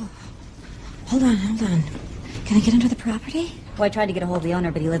 1970. Oh. Hold on. Can I get under the property? Well, I tried to get a hold of the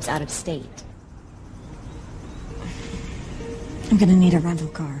owner, but he lives out of state. I'm gonna need a rental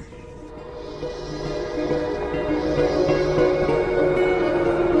car.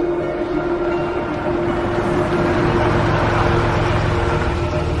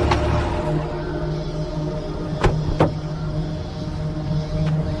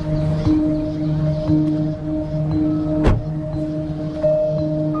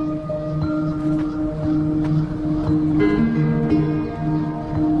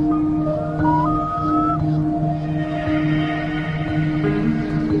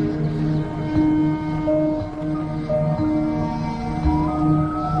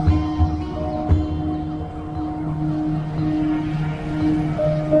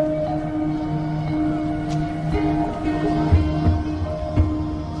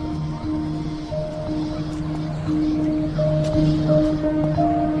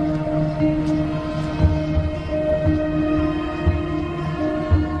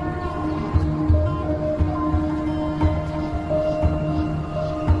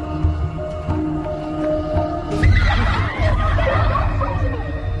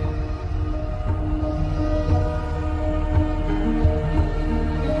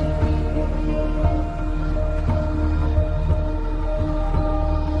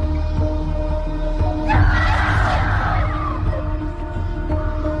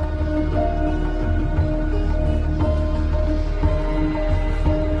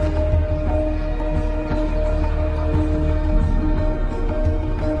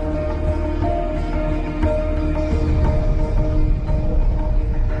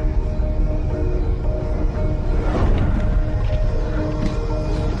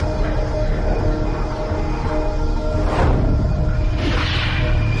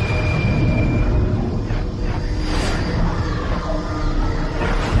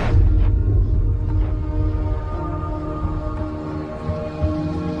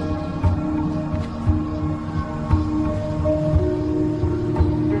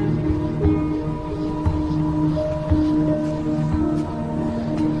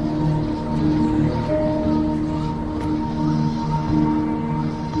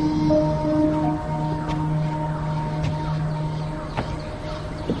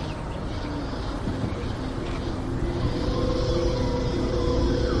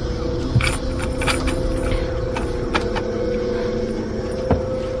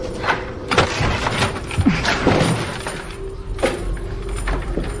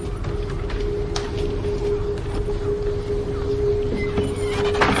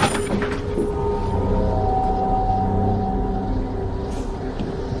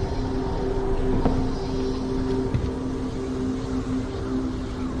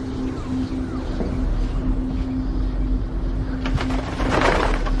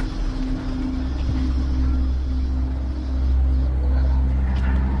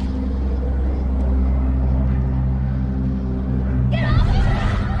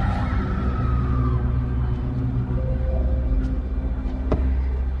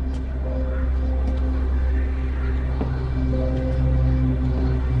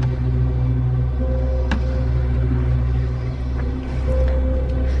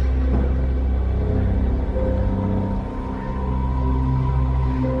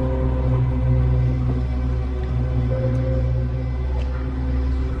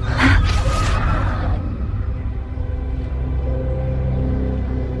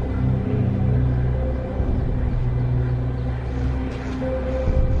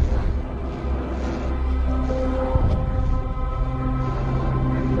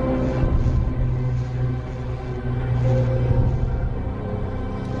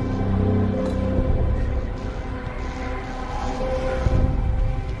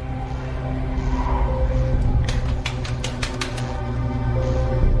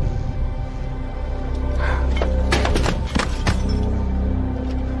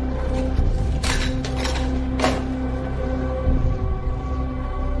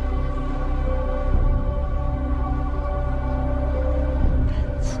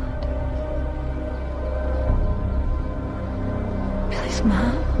 His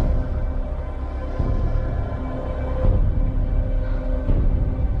mom?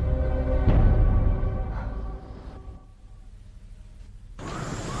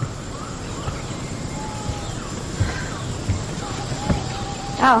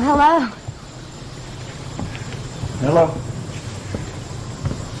 Oh, hello. Hello.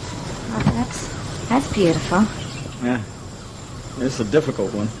 Oh, that's beautiful. Yeah. It's a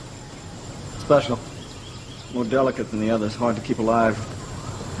difficult one. Special. More delicate than the others. Hard to keep alive.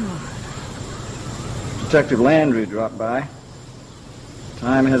 Detective Landry dropped by.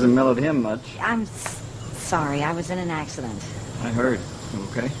 Time hasn't mellowed him much. I'm sorry. I was in an accident. I heard. You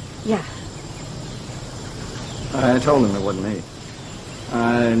okay? Yeah. I told him it wasn't me.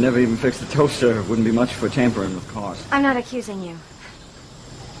 I never even fixed the toaster. It wouldn't be much for tampering with cars. I'm not accusing you.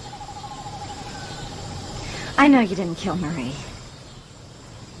 I know you didn't kill Marie.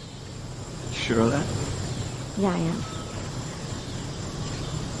 Sure of that? Yeah, I am.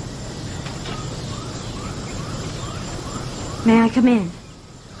 May I come in?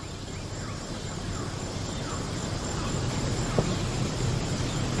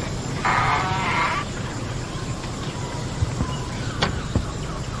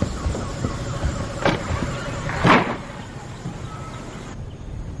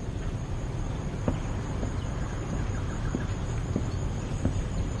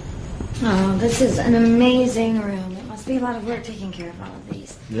 Oh, this is an amazing room. It must be a lot of work taking care of all of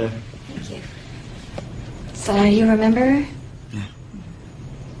these. Yeah. Thank you. So, you remember her? Yeah.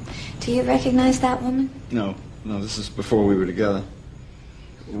 Do you recognize that woman? No, this is before we were together.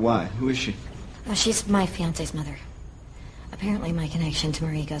 Why? Who is she? Oh, she's my fiancé's mother. Apparently my connection to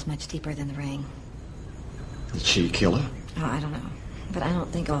Marie goes much deeper than the ring. Did she kill her? Oh, I don't know. But I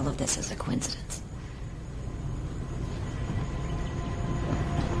don't think all of this is a coincidence.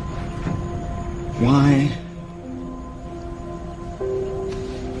 Why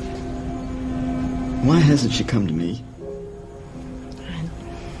hasn't she come to me?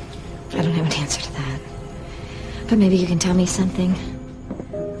 I don't have an answer to that. But maybe you can tell me something.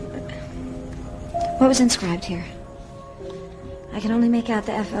 What was inscribed here? I can only make out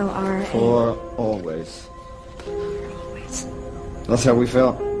the F-O-R-A. For always. Always. That's how we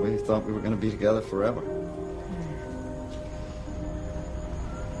felt. We thought we were going to be together forever.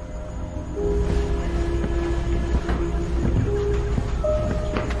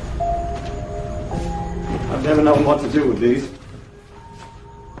 I've never known what to do with these.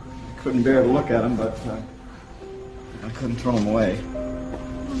 I couldn't bear to look at them, but I couldn't throw them away.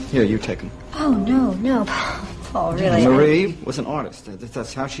 Here, you take them. Oh, no. Paul, really? Marie was an artist.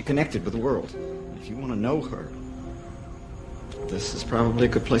 That's how she connected with the world. If you want to know her, this is probably a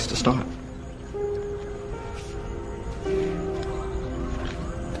good place to start.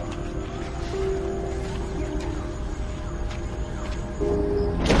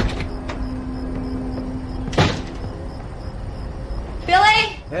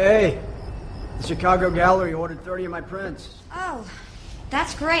 Hey, the Chicago Gallery ordered 30 of my prints. Oh,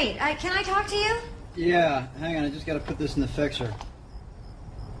 that's great. Can I talk to you? Yeah, hang on, I just got to put this in the fixer.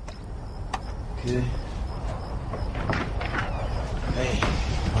 Okay. Hey,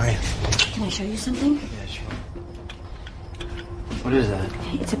 how are you? Can I show you something? Yeah, sure. What is that?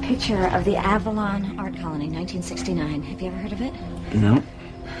 It's a picture of the Avalon Art Colony, 1969. Have you ever heard of it? No.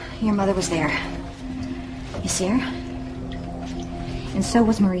 Your mother was there. You see her? And so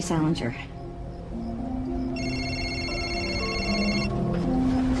was Marie Salinger.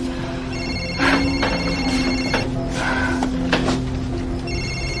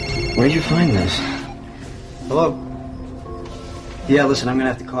 Where'd you find this? Hello? Yeah, listen, I'm gonna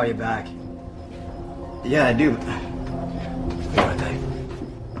have to call you back. Yeah, I do. Where are they?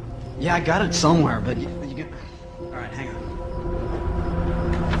 Yeah, I got it somewhere, but you get... All right, hang on.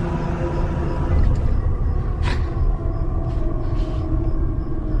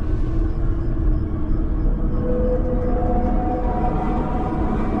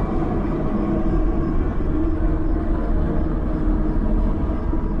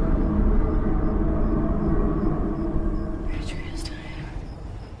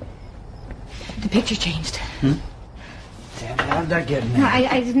 The picture changed. Damn it, how did that get in there? No,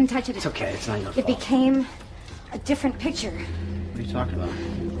 I didn't touch it. It's okay, it's not your fault. It became a different picture. What are you talking about?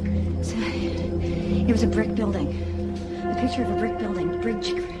 So, it was a brick building. A picture of a brick building.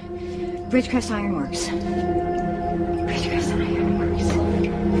 Bridgecrest Ironworks. Bridgecrest Ironworks.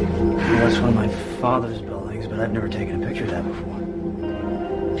 Well, that's one of my father's buildings, but I've never taken a picture of that before.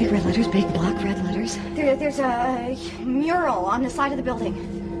 Big red letters, big block red letters. There's a mural on the side of the building.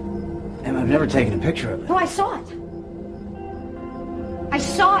 And I've never taken a picture of it. Oh, I saw it. I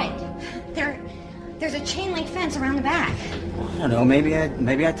saw it. There's a chain link fence around the back. I don't know, maybe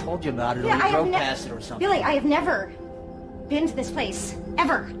I told you about it, or Yeah, you drove past it or something. Billy, I have never been to this place.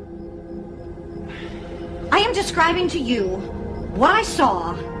 Ever. I am describing to you what I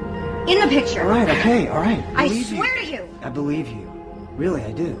saw in the picture. All right, okay, all right. I swear to you. I believe you. Really,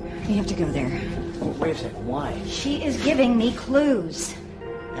 I do. We have to go there. Oh, wait a second, why? She is giving me clues.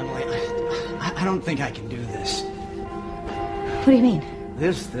 Emily, I don't think I can do this. What do you mean?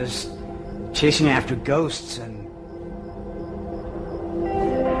 This chasing after ghosts and...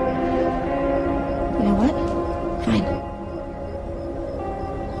 You know what? Fine.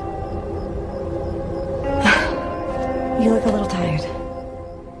 You look a little tired.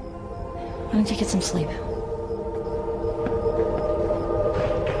 Why don't you get some sleep?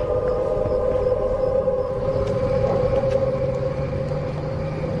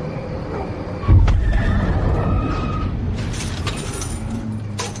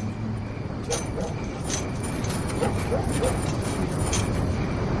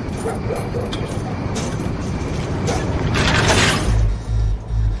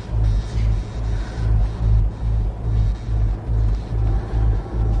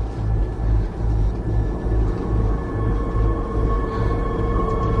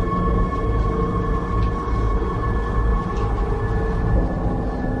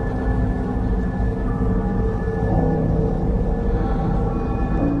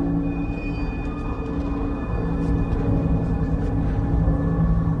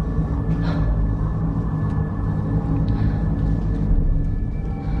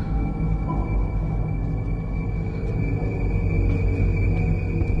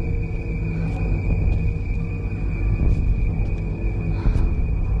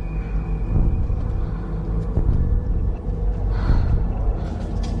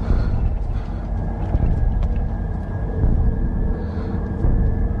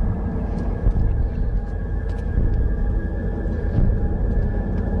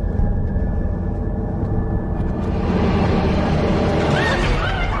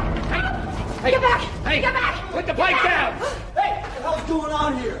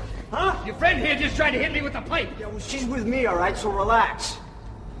 She's with me, all right, so relax.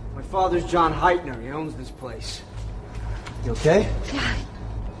 My father's John Heitner. He owns this place. You okay? Yeah.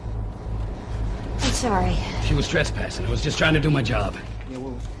 I'm sorry. She was trespassing. I was just trying to do my job. Yeah,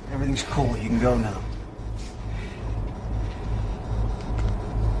 well, everything's cool. You can go now.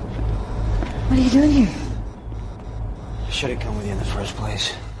 What are you doing here? I should have come with you in the first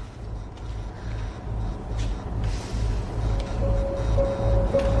place.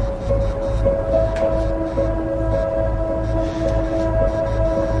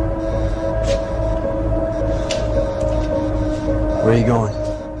 Where are you going?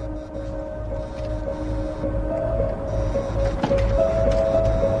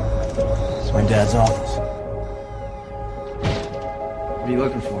 It's my dad's office. What are you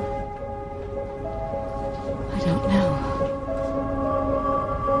looking for? I don't know.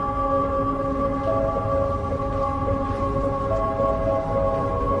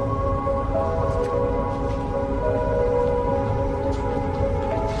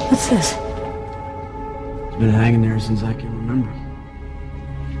 What's this? It's been hanging there since I can remember.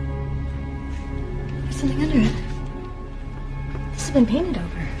 There's something under it. This has been painted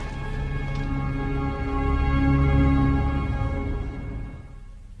over.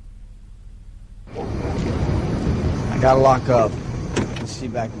 I gotta lock up. Let's see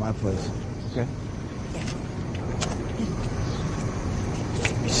you back at my place. Okay?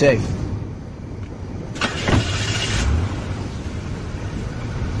 Be safe.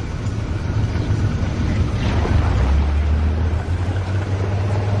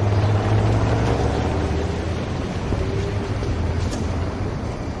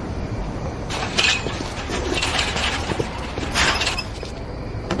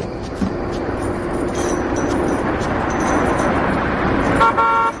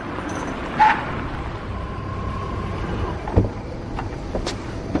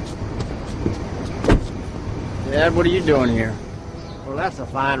 Dad, what are you doing here? Well, that's a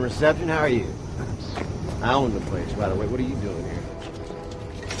fine reception. How are you? I own the place, by the way. What are you doing here?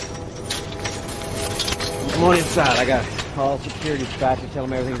 Come on inside. I got to call security dispatcher, tell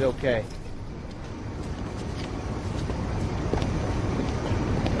them everything's okay.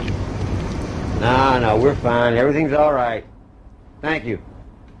 No, we're fine. Everything's all right. Thank you.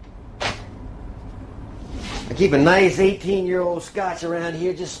 I keep a nice 18-year-old Scotch around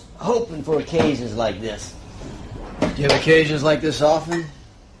here just hoping for occasions like this. Do you have occasions like this often?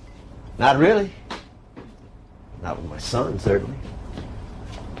 Not really. Not with my son, certainly.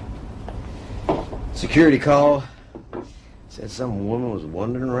 Security call. Said some woman was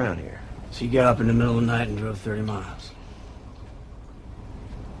wandering around here. So you got up in the middle of the night and drove 30 miles.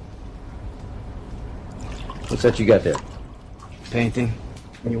 What's that you got there? Painting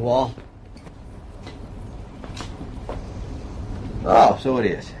on your wall. Oh, so it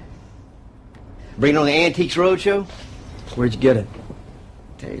is. Bringing on the Antiques Roadshow? Where'd you get it?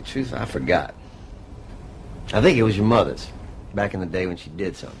 Tell you the truth, I forgot. I think it was your mother's, back in the day when she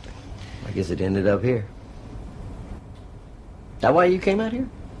did something. I guess it ended up here. That why you came out here?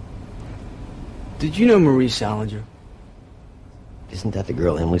 Did you know Marie Salinger? Isn't that the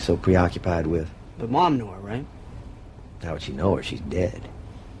girl Emily's so preoccupied with? But Mom knew her, right? How would she know her? She's dead.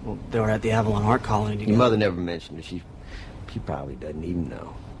 Well, they were at the Avalon Art Colony together. Your mother never mentioned her. She probably doesn't even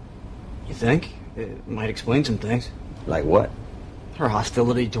know. You think? It might explain some things. Like what? Her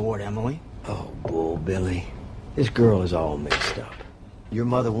hostility toward Emily. Oh, bull, Billy. This girl is all mixed up. Your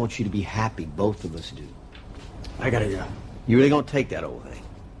mother wants you to be happy. Both of us do. I gotta go. You really gonna take that old thing?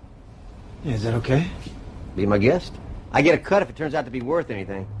 Yeah, is that okay? Be my guest. I get a cut if it turns out to be worth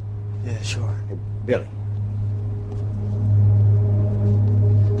anything. Yeah, sure. Hey, Billy.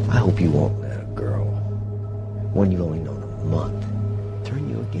 I hope you won't let a girl, one you've only known a month, turn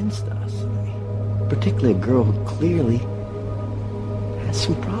you against us. Particularly a girl who clearly has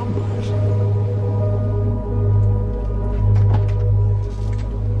some problems.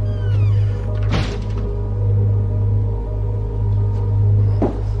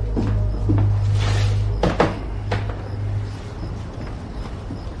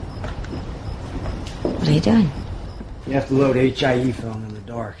 What are you doing? You have to load HIE film in the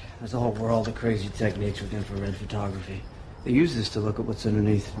dark. That's the whole world of crazy techniques with infrared photography. They use this to look at what's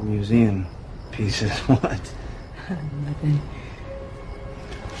underneath museum pieces. What? Nothing.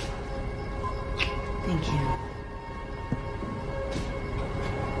 Thank you.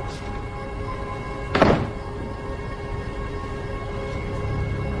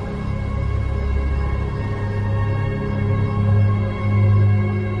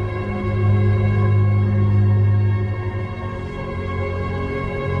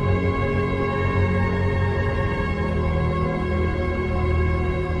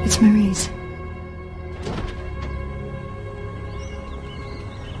 It's Marie's.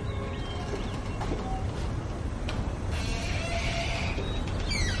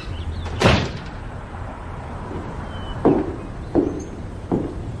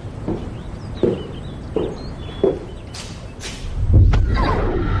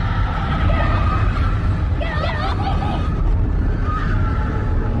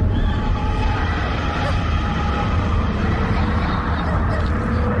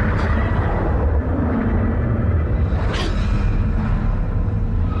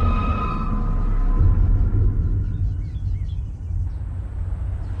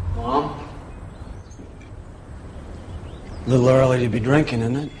 A little early to be drinking,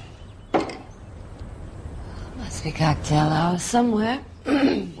 isn't it? Must be cocktail hour somewhere.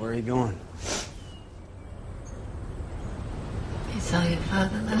 Where are you going? I saw your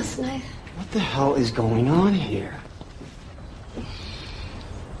father last night. What the hell is going on here?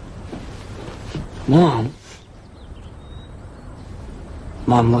 Mom?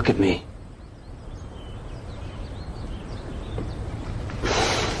 Mom, look at me.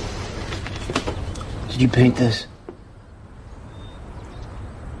 Did you paint this?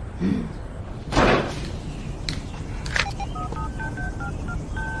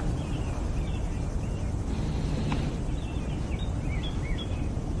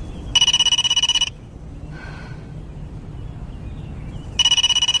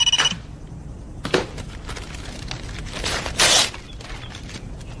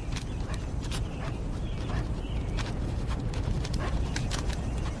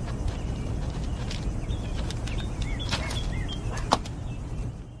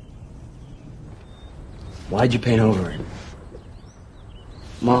 Why'd you paint over it?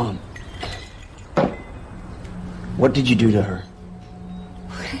 Mom. What did you do to her?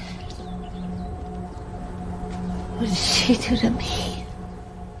 What did she do to me?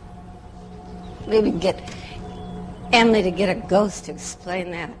 Maybe get Emily to get a ghost to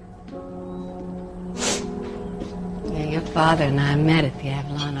explain that. Yeah, your father and I met at the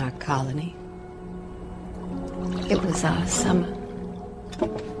Avalon Art Colony. It was our summer.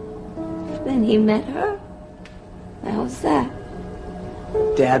 Then he met her. That was that.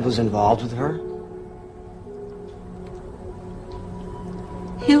 Dad was involved with her?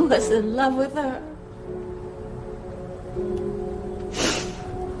 He was in love with her.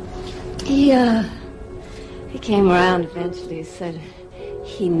 He came around eventually, said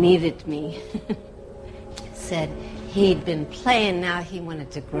he needed me. Said he'd been playing, now he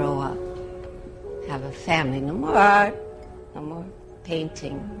wanted to grow up. Have a family, no more art, no more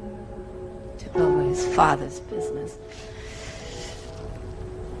painting. took over his father's business.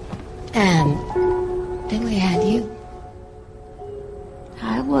 And then we had you.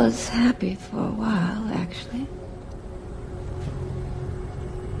 I was happy for a while, actually.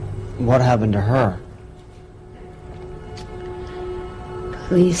 What happened to her?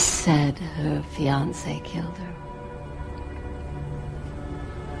 Police said her fiancé killed her.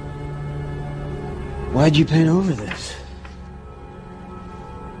 Why'd you paint over this?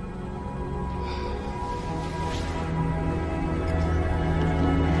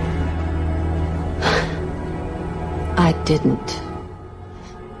 I didn't.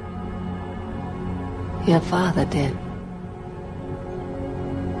 Your father did.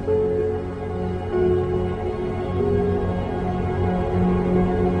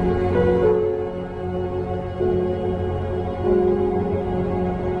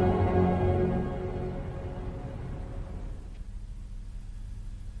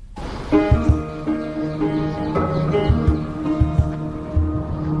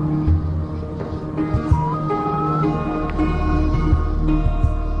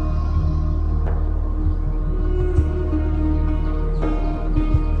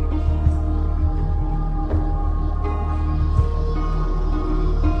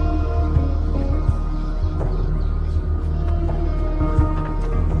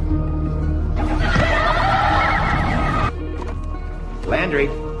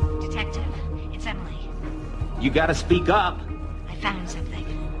 Detective, it's Emily. You gotta speak up. I found something.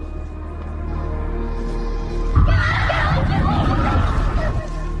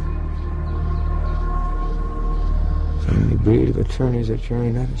 Family breed of attorneys that you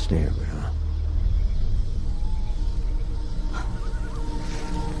ain't understand, huh?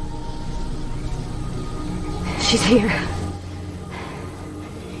 She's here.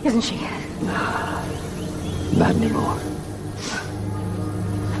 Isn't she? Nah, not anymore.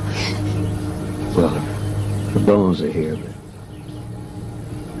 Well, her bones are here, but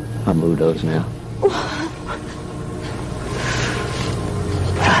I'll move those now. But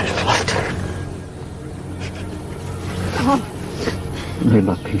I just left her. I made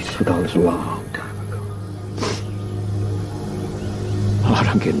my peace with all this a long time ago. Lord,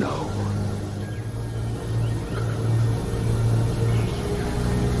 I'm getting old.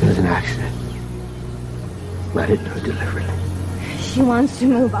 It was an accident. I didn't do it deliberately. She wants to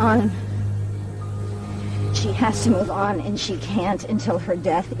move on. She has to move on, and she can't until her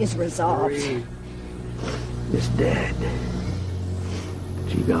death is resolved. It's dead.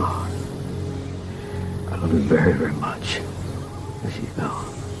 She's gone. I love her very, very much. But she's gone.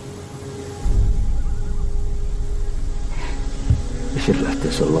 You should have left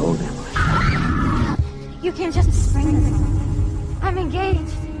this alone, Emily. You can't just spring this on me. I'm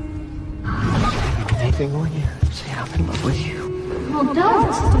engaged. Anything on you? Say I'm in love with you. Well,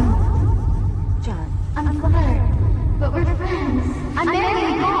 don't. John, I'm flattered, but we're friends. I'm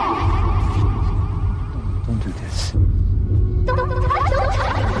married back. Don't do this. Don't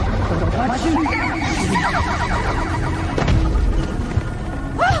touch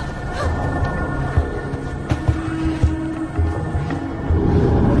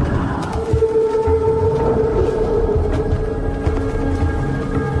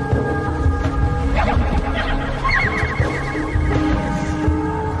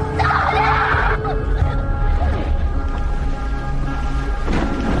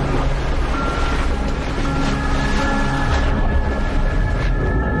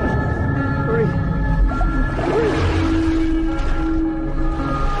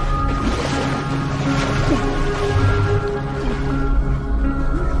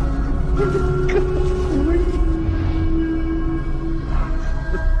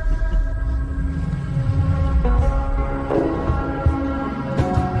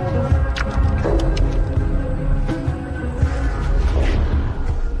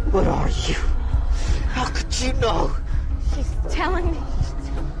What are you? How could you know? She's telling me.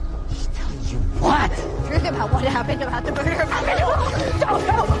 She's telling you what? Truth about what happened, about the murder of my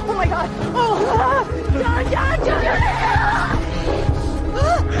Oh my God! Oh, John!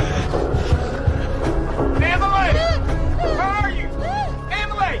 Emily! Where are you?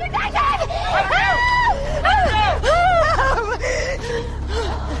 Emily!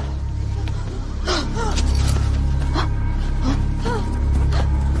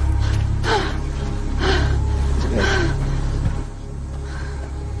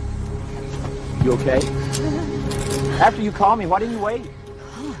 You okay? After you called me, why didn't you wait?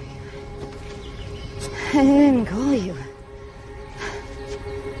 I didn't call you.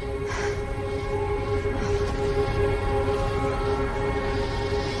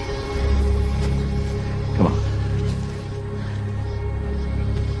 Come on.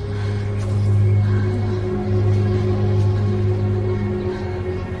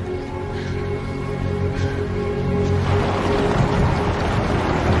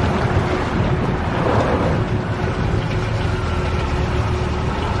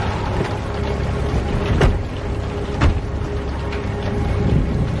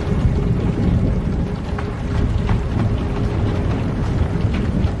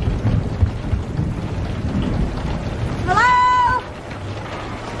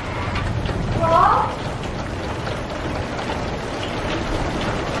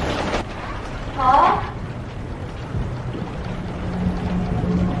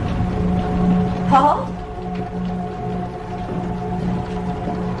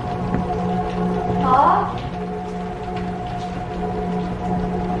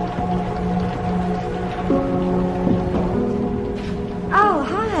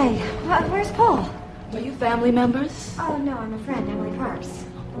 family members? Oh, no, I'm a friend, Emily Parks.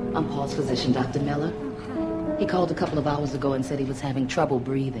 I'm Paul's physician, Dr. Miller. Oh, hi. He called a couple of hours ago and said he was having trouble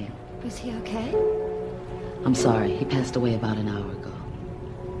breathing. Is he okay? I'm sorry, he passed away about an hour ago.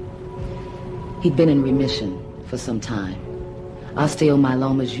 He'd been in remission for some time.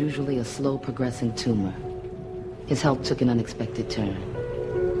 Osteomyeloma is usually a slow progressing tumor. His health took an unexpected turn.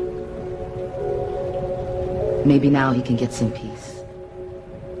 Maybe now he can get some peace.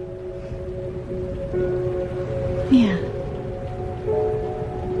 Yeah.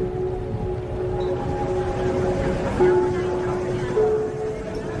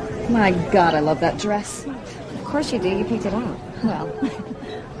 My God, I love that dress. Of course you do. You picked it out. Well,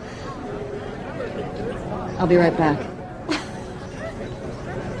 I'll be right back.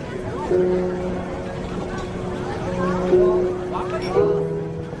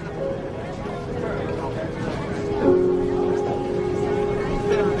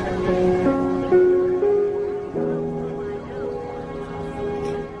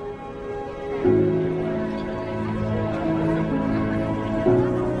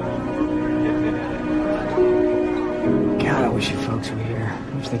 God, I wish you folks were here.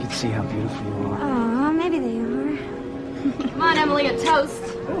 I wish they could see how beautiful you are. Oh, maybe they are. Come on, Emily, a toast.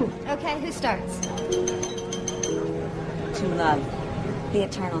 Ooh. Okay, who starts? To love. The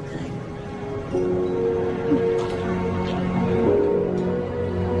eternal kind.